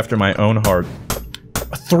island after my own heart.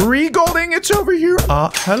 3 gold ingots over here?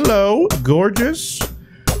 Hello, gorgeous.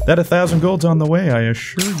 That 1,000 gold's on the way, I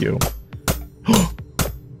assure you.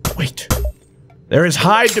 Wait. There is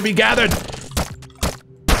hide to be gathered.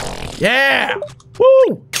 Yeah!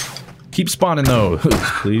 Woo! Keep spawning those,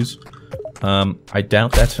 please. I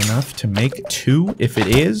doubt that's enough to make 2. If it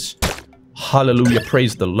is, hallelujah,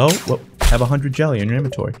 praise the Lord. Whoa, have 100 jelly in your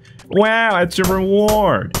inventory. Wow, it's a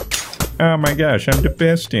reward. Oh my gosh, I'm the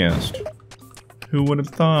bestest. Who would have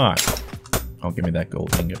thought? Oh, give me that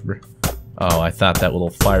gold ingot. Oh, I thought that little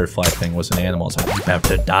firefly thing was an animal. It's like, I'm about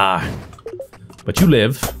to die. But you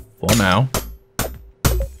live, for now.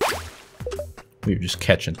 We're just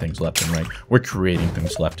catching things left and right. We're creating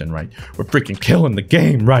things left and right. We're freaking killing the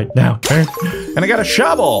game right now, man. And I got a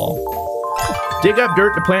shovel. Dig up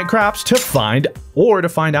dirt to plant crops to find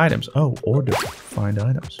items. Oh, or to find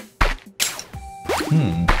items.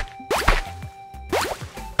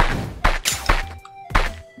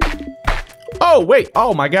 Oh, wait.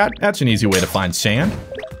 Oh, my God. That's an easy way to find sand.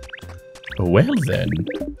 Well, then.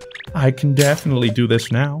 I can definitely do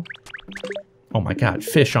this now. Oh, my God.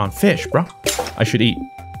 Fish on fish, bro. I should eat.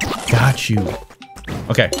 Got you.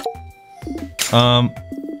 Okay.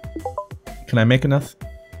 Can I make enough?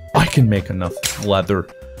 I can make enough leather.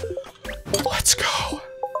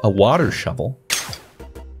 A water shovel.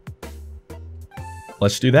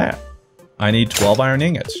 Let's do that. I need 12 iron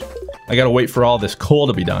ingots. I gotta wait for all this coal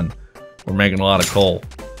to be done. We're making a lot of coal.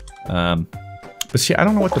 But see, I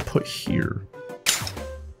don't know what to put here.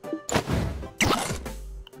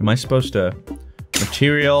 Am I supposed to...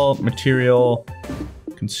 Material,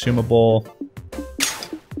 consumable...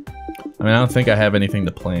 I mean, I don't think I have anything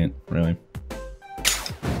to plant, really.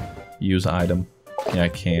 Use item. Yeah, I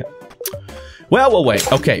can't. Well, we'll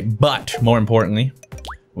wait. Okay, but more importantly,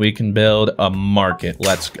 we can build a market.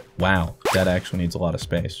 Let's go. Wow, that actually needs a lot of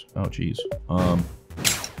space. Oh, geez.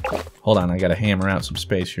 Hold on, I gotta hammer out some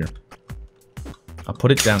space here. I'll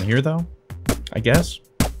put it down here, though, I guess.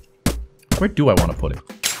 Where do I want to put it?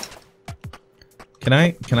 Can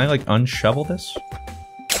I like unshovel this?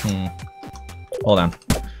 Hold on.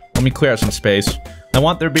 Let me clear out some space. I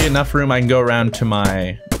want there to be enough room I can go around to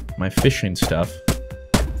my fishing stuff.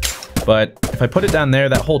 But if I put it down there,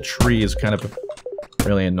 that whole tree is kind of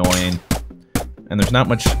really annoying. And there's not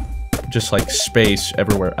much just like space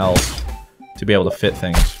everywhere else to be able to fit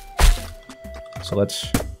things. So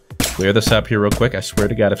let's clear this up here real quick. I swear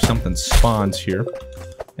to God, if something spawns here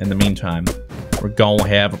in the meantime, we're gonna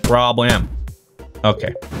have a problem.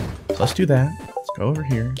 Okay, so let's do that. Let's go over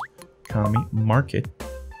here. Economy, market.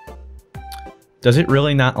 Does it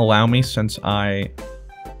really not allow me since I...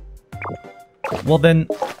 Well then...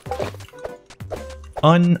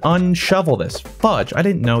 unshovel this. Fudge, I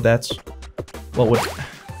didn't know that's... what would...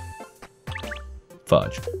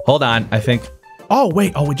 Fudge. Hold on, I think... Oh,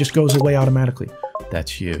 wait, oh, it just goes away automatically.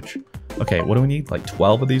 That's huge. Okay, what do we need? Like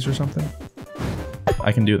 12 of these or something?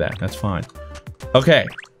 I can do that, that's fine. Okay.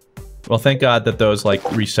 Well, thank God that those,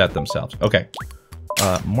 like, reset themselves. Okay.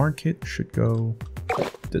 Market should go...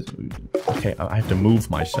 Okay, I have to move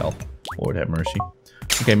myself. Lord have mercy.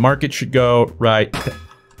 Okay, market should go right...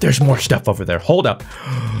 There's more stuff over there. Hold up.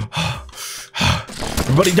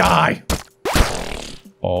 Everybody die!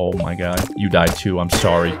 Oh my God. You died too, I'm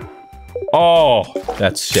sorry. Oh,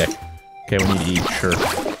 that's sick. Okay, we need to eat, sure.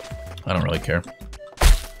 I don't really care.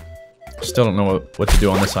 Still don't know what to do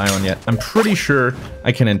on this island yet. I'm pretty sure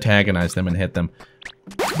I can antagonize them and hit them.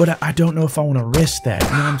 But I don't know if I want to risk that.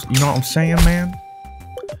 You know what I'm saying, man?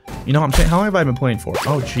 You know what I'm saying? How long have I been playing for?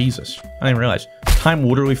 Oh, Jesus. I didn't realize. Time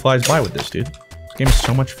literally flies by with this, dude. This game is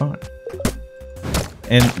so much fun.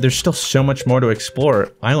 And there's still so much more to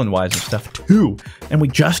explore island-wise and stuff, too. And we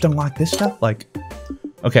just unlocked this stuff? Like,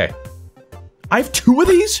 okay. I have 2 of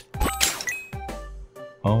these?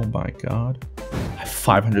 Oh my God. I have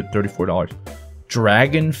 $534.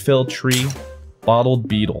 Dragon Fill Tree Bottled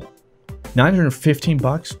Beetle. 915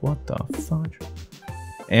 bucks? What the fudge?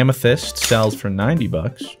 Amethyst sells for 90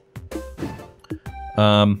 bucks.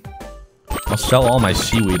 I'll sell all my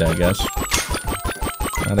seaweed, I guess.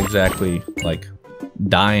 Not exactly, like,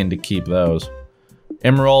 dying to keep those.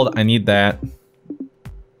 Emerald, I need that.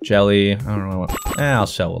 Jelly, I don't know what... I'll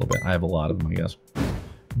sell a little bit. I have a lot of them, I guess.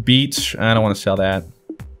 Beets, I don't want to sell that.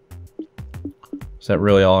 Is that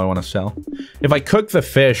really all I want to sell? If I cook the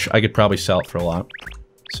fish, I could probably sell it for a lot.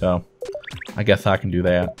 So, I guess I can do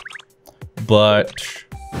that. But,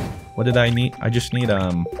 what did I need? I just need,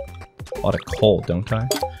 a lot of coal, don't I?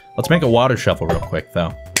 Let's make a water shovel real quick,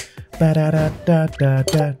 though.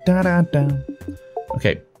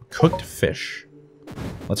 Okay, cooked fish.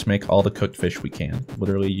 Let's make all the cooked fish we can.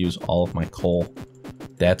 Literally use all of my coal.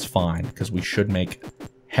 That's fine, because we should make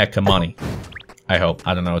heck of money. I hope.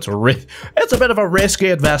 I don't know. It's a bit of a risky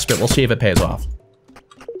investment. We'll see if it pays off.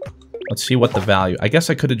 Let's see what the value... I guess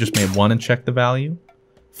I could have just made one and checked the value.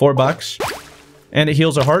 $4. And it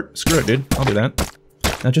heals a heart. Screw it, dude. I'll do that.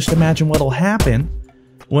 Now just imagine what'll happen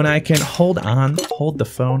when I can hold the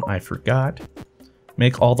phone. I forgot.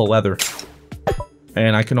 Make all the leather.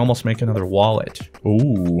 And I can almost make another wallet.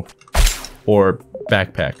 Ooh. Or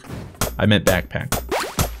backpack. I meant backpack.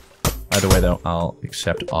 Either way, though, I'll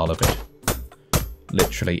accept all of it.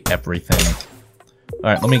 Literally everything.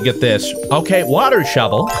 Alright, let me get this. Okay, water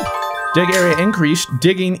shovel. Dig area increased.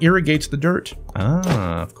 Digging irrigates the dirt.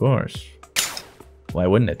 Ah, of course. Why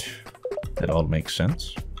wouldn't it? That all makes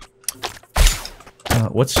sense.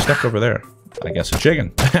 What's stuck over there? I guess a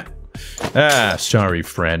chicken. Ah, sorry,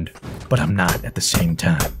 friend. But I'm not at the same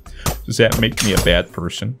time. Does that make me a bad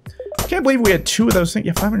person? I can't believe we had 2 of those things.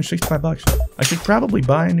 Yeah, 565 bucks. I should probably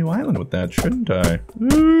buy a new island with that, shouldn't I?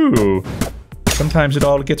 Ooh. Sometimes it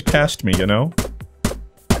all gets past me, you know?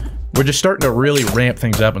 We're just starting to really ramp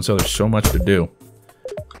things up, and so there's so much to do.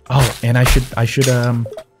 Oh, and I should,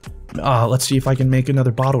 let's see if I can make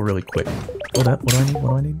another bottle really quick. Hold up, what do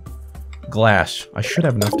I need? Glass. I should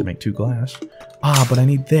have enough to make 2 glass. Ah, but I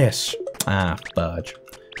need this. Ah, fudge.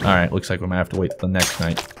 Alright, looks like we might have to wait till the next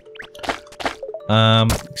night.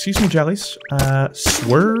 Excuse me, jellies.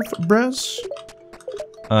 Swerve, bros.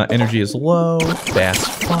 Energy is low. That's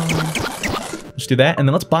fine. Let's do that, and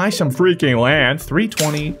then let's buy some freaking land.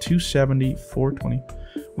 320, 270, 420.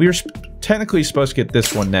 We are technically supposed to get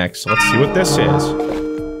this one next, so let's see what this is.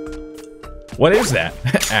 What is that,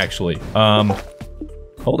 actually?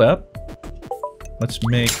 Hold up. Let's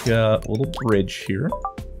make a little bridge here.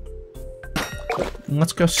 And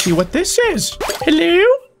let's go see what this is. Hello?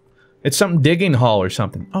 It's some digging hall or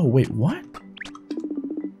something. Oh, wait, what?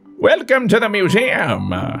 Welcome to the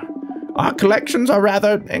museum. Our collections are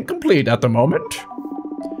rather incomplete at the moment.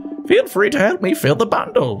 Feel free to help me fill the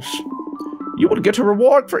bundles. You will get a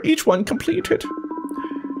reward for each one completed.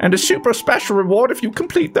 And a super special reward if you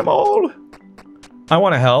complete them all. I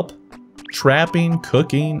want to help. Trapping,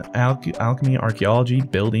 cooking, alchemy, archaeology,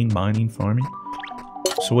 building, mining, farming.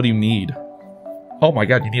 So what do you need? Oh my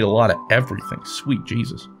god, you need a lot of everything. Sweet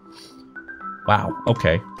Jesus. Wow,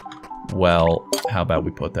 okay. Well, how about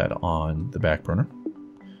we put that on the back burner?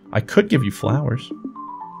 I could give you flowers.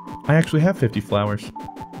 I actually have 50 flowers.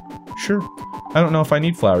 Sure. I don't know if I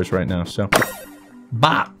need flowers right now, so...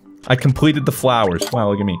 Bah! I completed the flowers.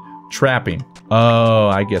 Wow, look at me. Trapping. Oh,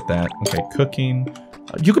 I get that. Okay, cooking.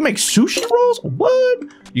 You can make sushi rolls? What?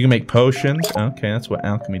 You can make potions. Okay, that's what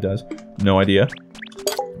alchemy does. No idea.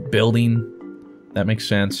 Building. That makes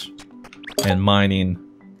sense. And mining.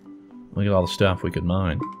 Look at all the stuff we could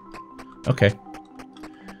mine. Okay.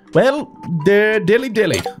 Well,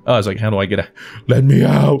 dilly. Oh, I was like, how do I get a... Let me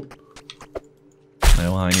out!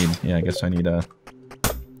 Well, I need... Yeah, I guess I need,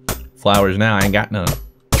 flowers now. I ain't got none.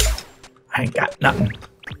 I ain't got nothing.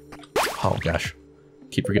 Oh, gosh.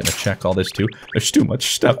 Keep forgetting to check all this, too. There's too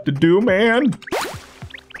much stuff to do, man!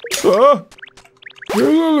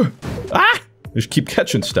 Ah! Just keep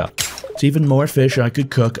catching stuff. It's even more fish I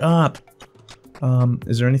could cook up.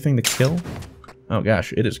 Is there anything to kill? Oh,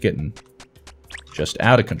 gosh. It is getting... just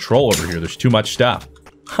out of control over here. There's too much stuff.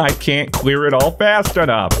 I can't clear it all fast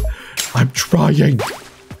enough. I'm trying.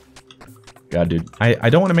 God, dude. I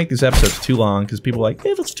don't want to make these episodes too long because people are like,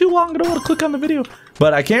 if it's too long, I don't want to click on the video.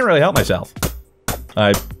 But I can't really help myself.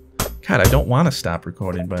 God, I don't want to stop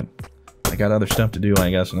recording, but I got other stuff to do, I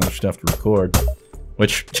guess, and other stuff to record.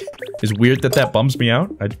 Which is weird that bums me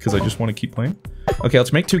out because I just want to keep playing. Okay,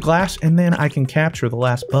 let's make 2 glass, and then I can capture the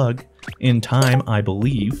last bug in time, I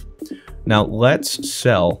believe. Now, let's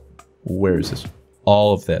sell... Where is this?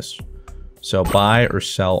 All of this. So, buy or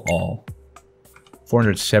sell all.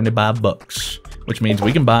 475 bucks. Which means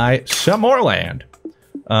we can buy some more land.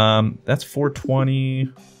 That's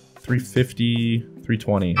 420, 350,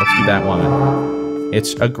 320. Let's do that one.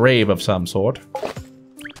 It's a grave of some sort.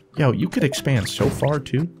 Yo, you could expand so far,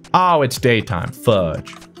 too. Oh, it's daytime.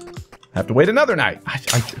 Fudge. Have to wait another night.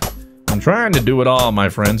 I'm trying to do it all, my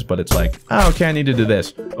friends, but it's like, oh, okay, I need to do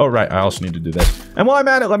this. Oh, right, I also need to do this. And while I'm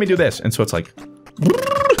at it, let me do this. And so it's like,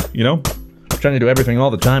 you know, I'm trying to do everything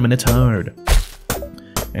all the time, and it's hard.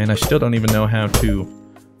 And I still don't even know how to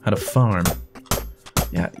farm.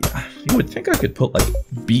 Yeah, you would think I could put, like,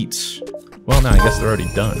 beets. Well, no, I guess they're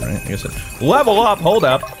already done, right? I guess level up, hold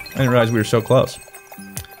up. I didn't realize we were so close.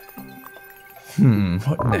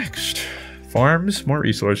 What next? Farms, more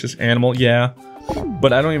resources, animal, yeah.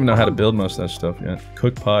 But I don't even know how to build most of that stuff yet.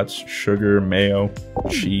 Cook pots, sugar, mayo,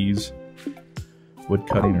 cheese, wood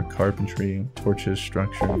cutting or carpentry, torches,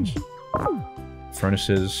 structures,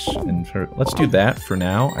 furnaces, and let's do that for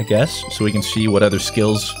now, I guess, so we can see what other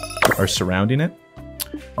skills are surrounding it.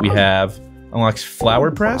 We have unlocks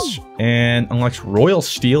flower press and unlocks royal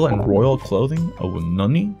steel and royal clothing. Oh,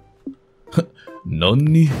 nunny?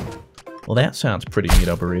 Nunny? Well, that sounds pretty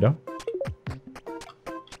neato, burrito.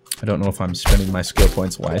 I don't know if I'm spending my skill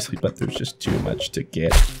points wisely, but there's just too much to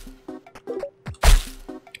get.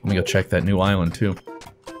 Let me go check that new island, too.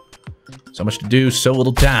 So much to do, so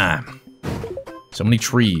little time. So many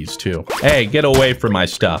trees, too. Hey, get away from my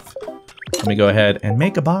stuff. Let me go ahead and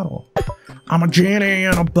make a bottle. I'm a genie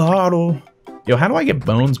in a bottle. Yo, how do I get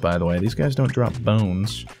bones, by the way? These guys don't drop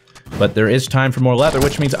bones. But there is time for more leather,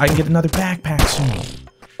 which means I can get another backpack soon.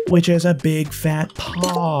 Which is a big fat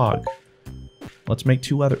pog. Let's make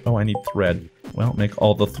 2 leather. Oh, I need thread. Well, make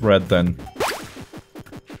all the thread then.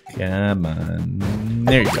 Come on.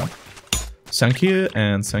 There you go. Thank you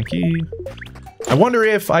and thank you. I wonder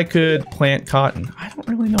if I could plant cotton. I don't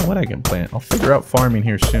really know what I can plant. I'll figure out farming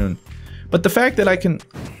here soon. But the fact that I can...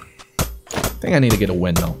 I think I need to get a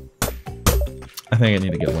windmill. Let me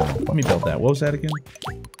build that. What was that again?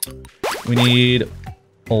 We need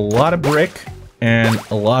a lot of brick and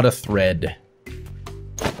a lot of thread.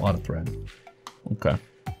 A lot of thread. Okay.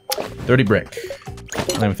 30 brick. I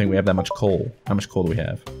don't even think we have that much coal. How much coal do we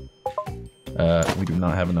have? We do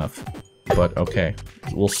not have enough. But okay.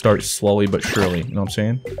 We'll start slowly but surely. You know what I'm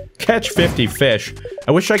saying? Catch 50 fish.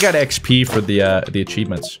 I wish I got XP for the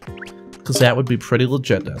achievements. Because that would be pretty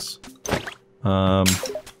legit. Good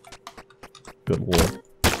lord.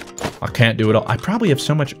 I can't do it all. I probably have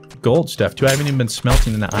so much gold stuff too. I haven't even been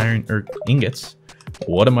smelting the iron or ingots.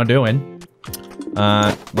 What am I doing?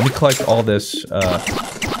 Let me collect all this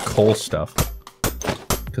coal stuff.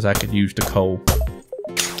 Because I could use the coal.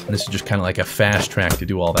 And this is just kind of like a fast track to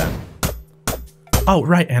do all that. Oh,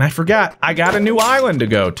 right, and I forgot. I got a new island to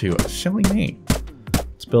go to. Silly me.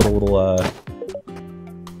 Let's build a little,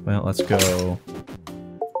 well, let's go.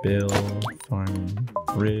 Build, farm,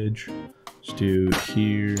 bridge. Let's do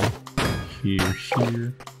here, here,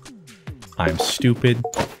 here. I'm stupid.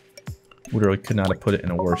 Literally could not have put it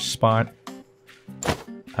in a worse spot.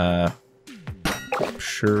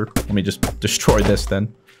 Sure. Let me just destroy this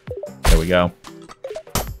then. There we go.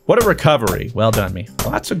 What a recovery. Well done, me.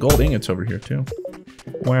 Lots of gold ingots over here, too.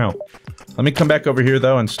 Wow. Let me come back over here,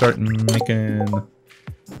 though, and start making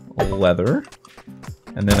leather.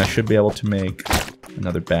 And then I should be able to make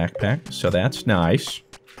another backpack. So that's nice.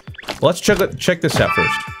 Well, let's check this out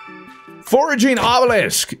first. Foraging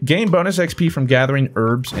obelisk. Gain bonus XP from gathering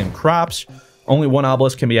herbs and crops. Only one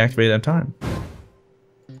obelisk can be activated at a time.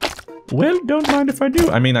 Well, don't mind if I do.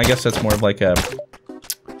 I mean, I guess that's more of like a...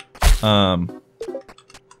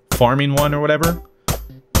 farming one or whatever,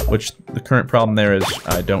 which the current problem there is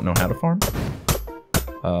I don't know how to farm.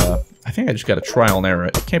 I think I just got to trial and error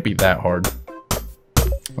it. It can't be that hard.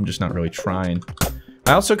 I'm just not really trying.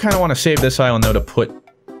 I also kind of want to save this island though to put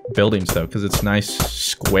buildings though, because it's nice,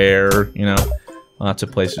 square, you know, lots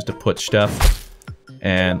of places to put stuff,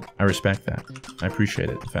 and I respect that. I appreciate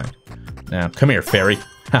it, in fact. Now, come here, fairy.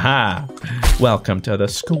 Haha! Welcome to the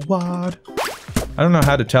squad. I don't know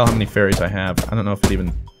how to tell how many fairies I have. I don't know if it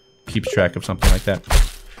even keeps track of something like that.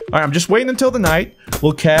 Alright, I'm just waiting until the night.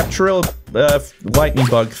 We'll capture a lightning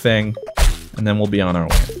bug thing, and then we'll be on our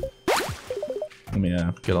way. Let me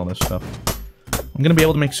get all this stuff. I'm gonna be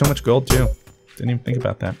able to make so much gold too. Didn't even think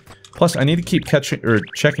about that. Plus, I need to keep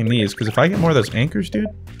checking these, because if I get more of those anchors, dude,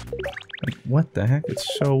 like, what the heck?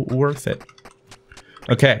 It's so worth it.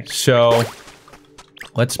 Okay, so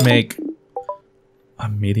let's make a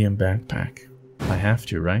medium backpack. I have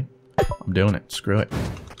to, right? I'm doing it. Screw it.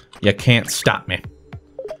 You can't stop me.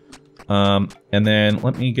 And then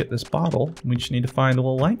let me get this bottle. We just need to find a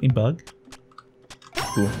little lightning bug.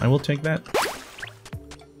 Cool. I will take that.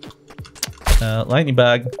 Lightning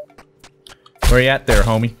bug. Where you at there,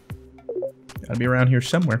 homie? Gotta be around here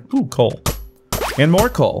somewhere. Ooh, coal. And more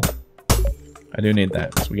coal. I do need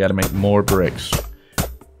that. So we gotta make more bricks.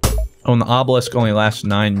 Oh, and the obelisk only lasts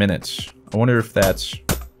 9 minutes. I wonder if that's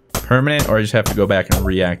permanent or I just have to go back and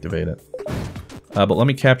reactivate it. But let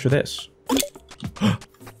me capture this. Let me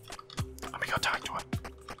go talk to him.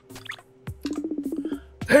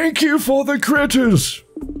 Thank you for the critters.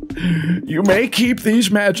 You may keep these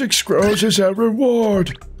magic scrolls as a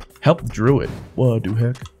reward. Help druid. What the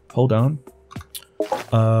heck? Hold on.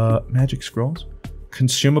 Magic scrolls.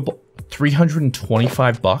 Consumable.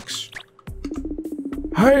 325 bucks.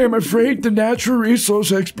 I am afraid the natural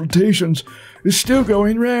resource exploitations is still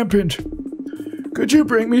going rampant. Could you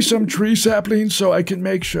bring me some tree saplings so I can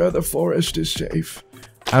make sure the forest is safe?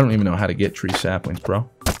 I don't even know how to get tree saplings, bro.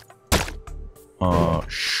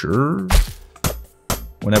 Sure.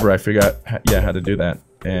 Whenever I figure out, how to do that.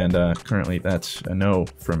 And currently that's a no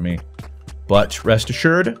from me. But rest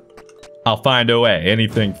assured, I'll find a way.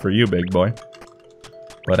 Anything for you, big boy.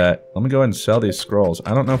 But let me go ahead and sell these scrolls.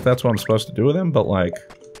 I don't know if that's what I'm supposed to do with them, but like,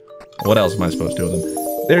 what else am I supposed to do with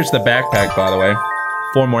them? There's the backpack, by the way.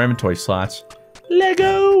 4 more inventory slots.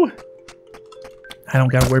 Lego! I don't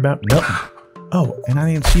gotta worry about nothing. Oh, and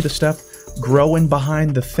I didn't see the stuff growing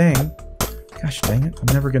behind the thing. Gosh dang it!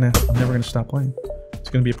 I'm never gonna stop playing.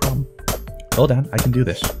 It's gonna be a problem. Hold on, I can do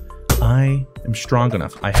this. I am strong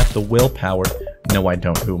enough. I have the willpower. No, I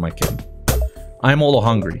don't. Who am I kidding? I'm a little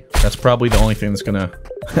hungry. That's probably the only thing that's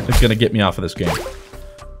gonna get me off of this game.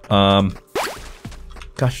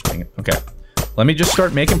 Gosh dang it. Okay. Let me just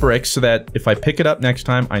start making bricks so that if I pick it up next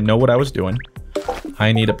time, I know what I was doing.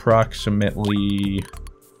 I need approximately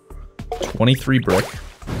 23 brick.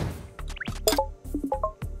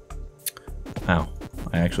 Wow.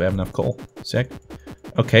 I actually have enough coal. Sick.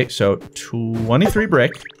 Okay, so 23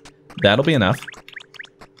 brick. That'll be enough.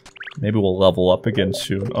 Maybe we'll level up again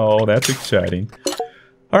soon. Oh, that's exciting.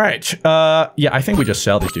 Alright, yeah, I think we just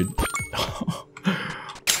sell these, dude.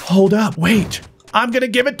 Hold up, wait. I'm gonna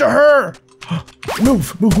give it to her!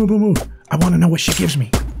 Move. I wanna know what she gives me.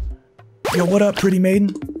 Yo, what up, pretty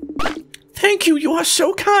maiden? Thank you, you are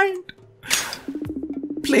so kind.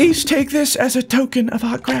 Please take this as a token of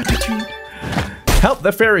our gratitude. Help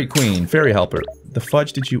the fairy queen. Fairy helper. The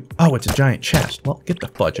fudge did you... Oh, it's a giant chest. Well, get the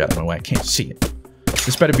fudge out of my way. I can't see it.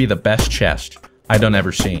 This better be the best chest I done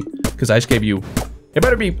ever seen. Because I just gave you... It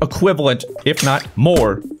better be equivalent, if not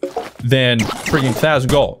more, than freaking 1,000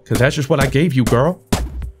 gold. Because that's just what I gave you, girl.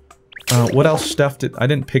 What else stuff did... I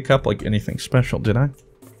didn't pick up, like, anything special, did I?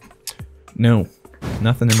 No.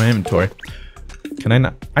 Nothing in my inventory. Can I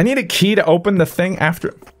not... I need a key to open the thing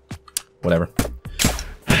after... Whatever.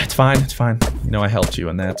 It's fine, it's fine. You know, I helped you,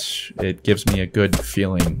 and that's... It gives me a good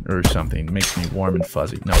feeling or something. It makes me warm and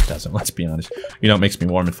fuzzy. No, it doesn't. Let's be honest. You know, it makes me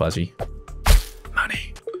warm and fuzzy.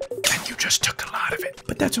 Money. And you just took a lot of it.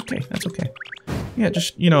 But that's okay. That's okay. Yeah,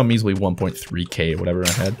 just, you know, measly 1.3k or whatever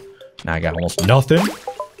I had. Now I got almost nothing.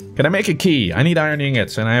 Can I make a key? I need iron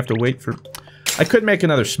ingots, and I have to wait for... I could make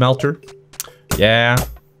another smelter. Yeah.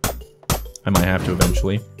 I might have to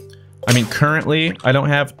eventually. I mean, currently, I don't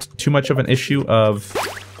have too much of an issue of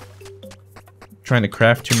trying to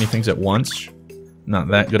craft too many things at once. Not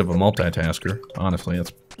that good of a multitasker, honestly.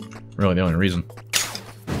 That's really the only reason.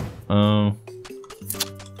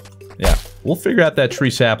 Yeah. We'll figure out that tree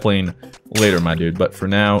sapling later, my dude. But for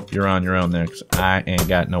now, you're on your own there, because I ain't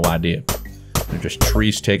got no idea. They're just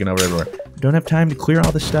trees taking over everywhere. Don't have time to clear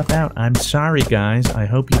all this stuff out. I'm sorry, guys. I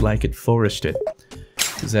hope you like it forested.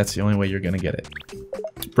 Because that's the only way you're going to get it.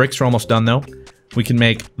 Bricks are almost done, though. We can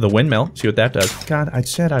make the windmill. See what that does. God, I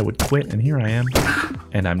said I would quit, and here I am.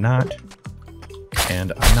 And I'm not.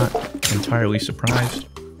 And I'm not entirely surprised.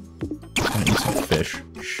 I'm going to eat some fish.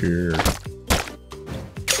 Sure.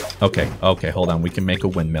 Okay, okay, hold on. We can make a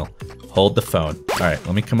windmill. Hold the phone. Alright,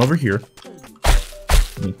 let me come over here.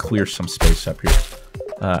 Let me clear some space up here.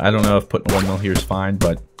 I don't know if putting a windmill here is fine,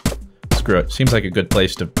 but screw it. Seems like a good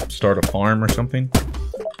place to start a farm or something.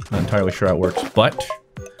 Not entirely sure how it works, but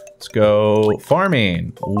let's go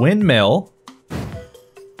farming. Windmill.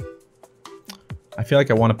 I feel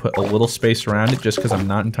like I want to put a little space around it just because I'm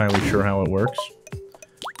not entirely sure how it works.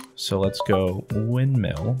 So let's go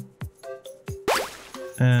windmill.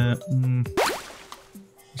 Let's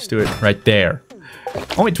do it right there.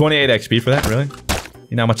 Only 28 XP for that, really?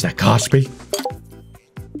 You know how much that cost me?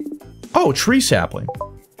 Oh, tree sapling.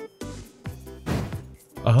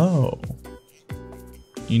 Oh.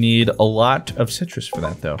 You need a lot of citrus for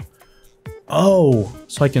that, though. Oh,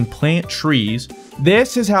 so I can plant trees.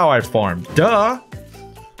 This is how I farm. Duh.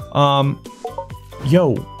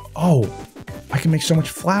 Yo. Oh, I can make so much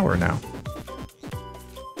flour now.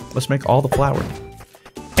 Let's make all the flour.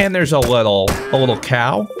 And there's a little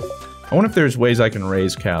cow. I wonder if there's ways I can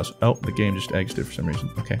raise cows. Oh, the game just exited for some reason.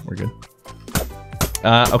 Okay, we're good.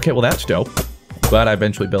 Okay, well that's dope. But I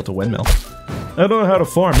eventually built a windmill. I don't know how to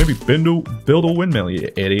farm. Maybe build a windmill, you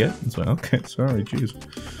idiot. So, okay, sorry, jeez.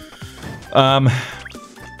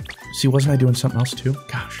 See, wasn't I doing something else too?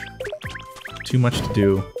 Gosh. Too much to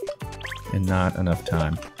do and not enough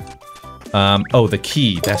time. Oh, the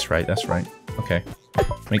key. That's right, that's right. Okay.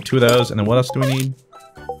 Make 2 of those, and then what else do we need?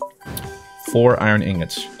 4 iron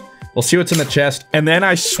ingots. We'll see what's in the chest, and then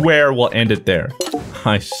I swear we'll end it there.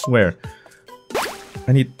 I swear.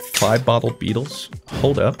 I need 5 bottled beetles.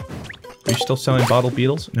 Hold up. Are you still selling bottled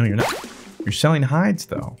beetles? No, you're not. You're selling hides,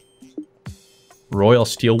 though. Royal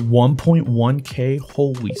steel, 1.1k.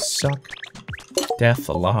 Holy suck. Death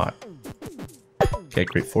a lot. Okay,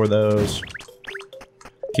 create 4 of those.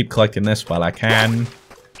 Keep collecting this while I can.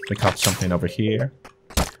 We caught something over here.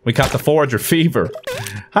 We caught the Forager fever.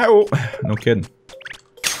 Hi. Oh, no kidding.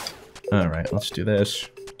 Alright, let's do this.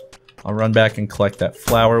 I'll run back and collect that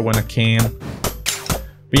flour when I can.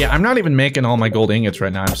 But yeah, I'm not even making all my gold ingots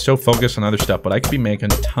right now. I'm so focused on other stuff, but I could be making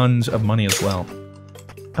tons of money as well.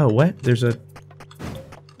 Oh, what? There's a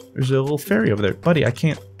little fairy over there. Buddy, I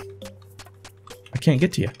can't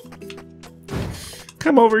get to you.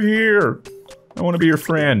 Come over here. I want to be your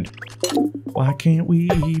friend. Why can't we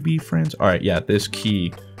be friends? Alright, yeah, this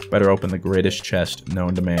key better open the greatest chest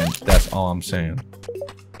known to man. That's all I'm saying.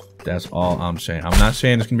 That's all I'm saying. I'm not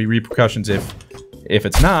saying there's gonna be repercussions if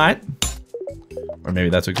it's not. Or maybe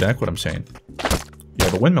that's exactly what I'm saying. Yeah,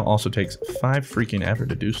 the windmill also takes 5 freaking ever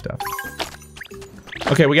to do stuff.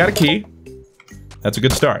 Okay, we got a key. That's a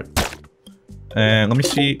good start. And let me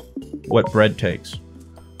see what bread takes.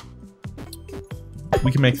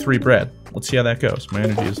 We can make 3 bread. Let's see how that goes. My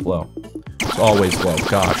energy is low. It's always low.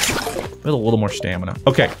 Gosh. With a little more stamina.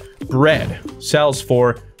 Okay. Bread sells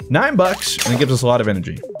for $9 and it gives us a lot of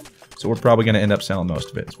energy. So we're probably going to end up selling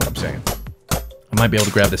most of it, is what I'm saying. I might be able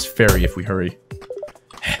to grab this fairy if we hurry.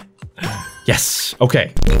 Yes.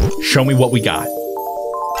 Okay. Show me what we got.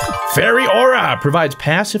 Fairy Aura provides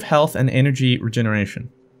passive health and energy regeneration.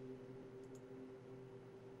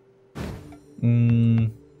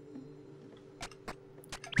 Not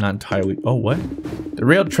entirely. Oh, what? The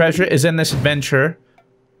real treasure is in this adventure.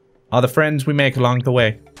 Are the friends we make along the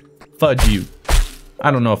way. Fudge you. I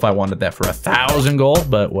don't know if I wanted that for 1,000 gold,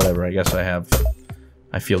 but whatever. I guess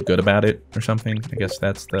I feel good about it or something. I guess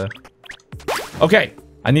that's the... Okay.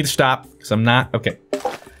 I need to stop because I'm not... Okay.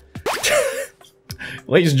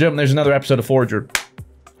 Ladies and gentlemen, there's another episode of Forager.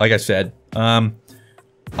 Like I said, the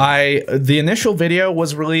initial video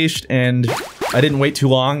was released and I didn't wait too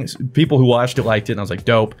long. People who watched it liked it and I was like,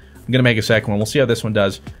 dope. I'm gonna make a second one. We'll see how this one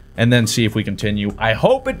does and then see if we continue. I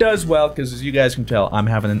hope it does well because as you guys can tell, I'm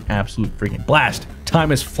having an absolute freaking blast.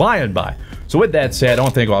 Time is flying by. So with that said, I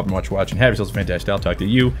don't think I'll have much watching. Have yourselves a fantastic day. I'll talk to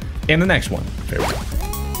you in the next one. Farewell.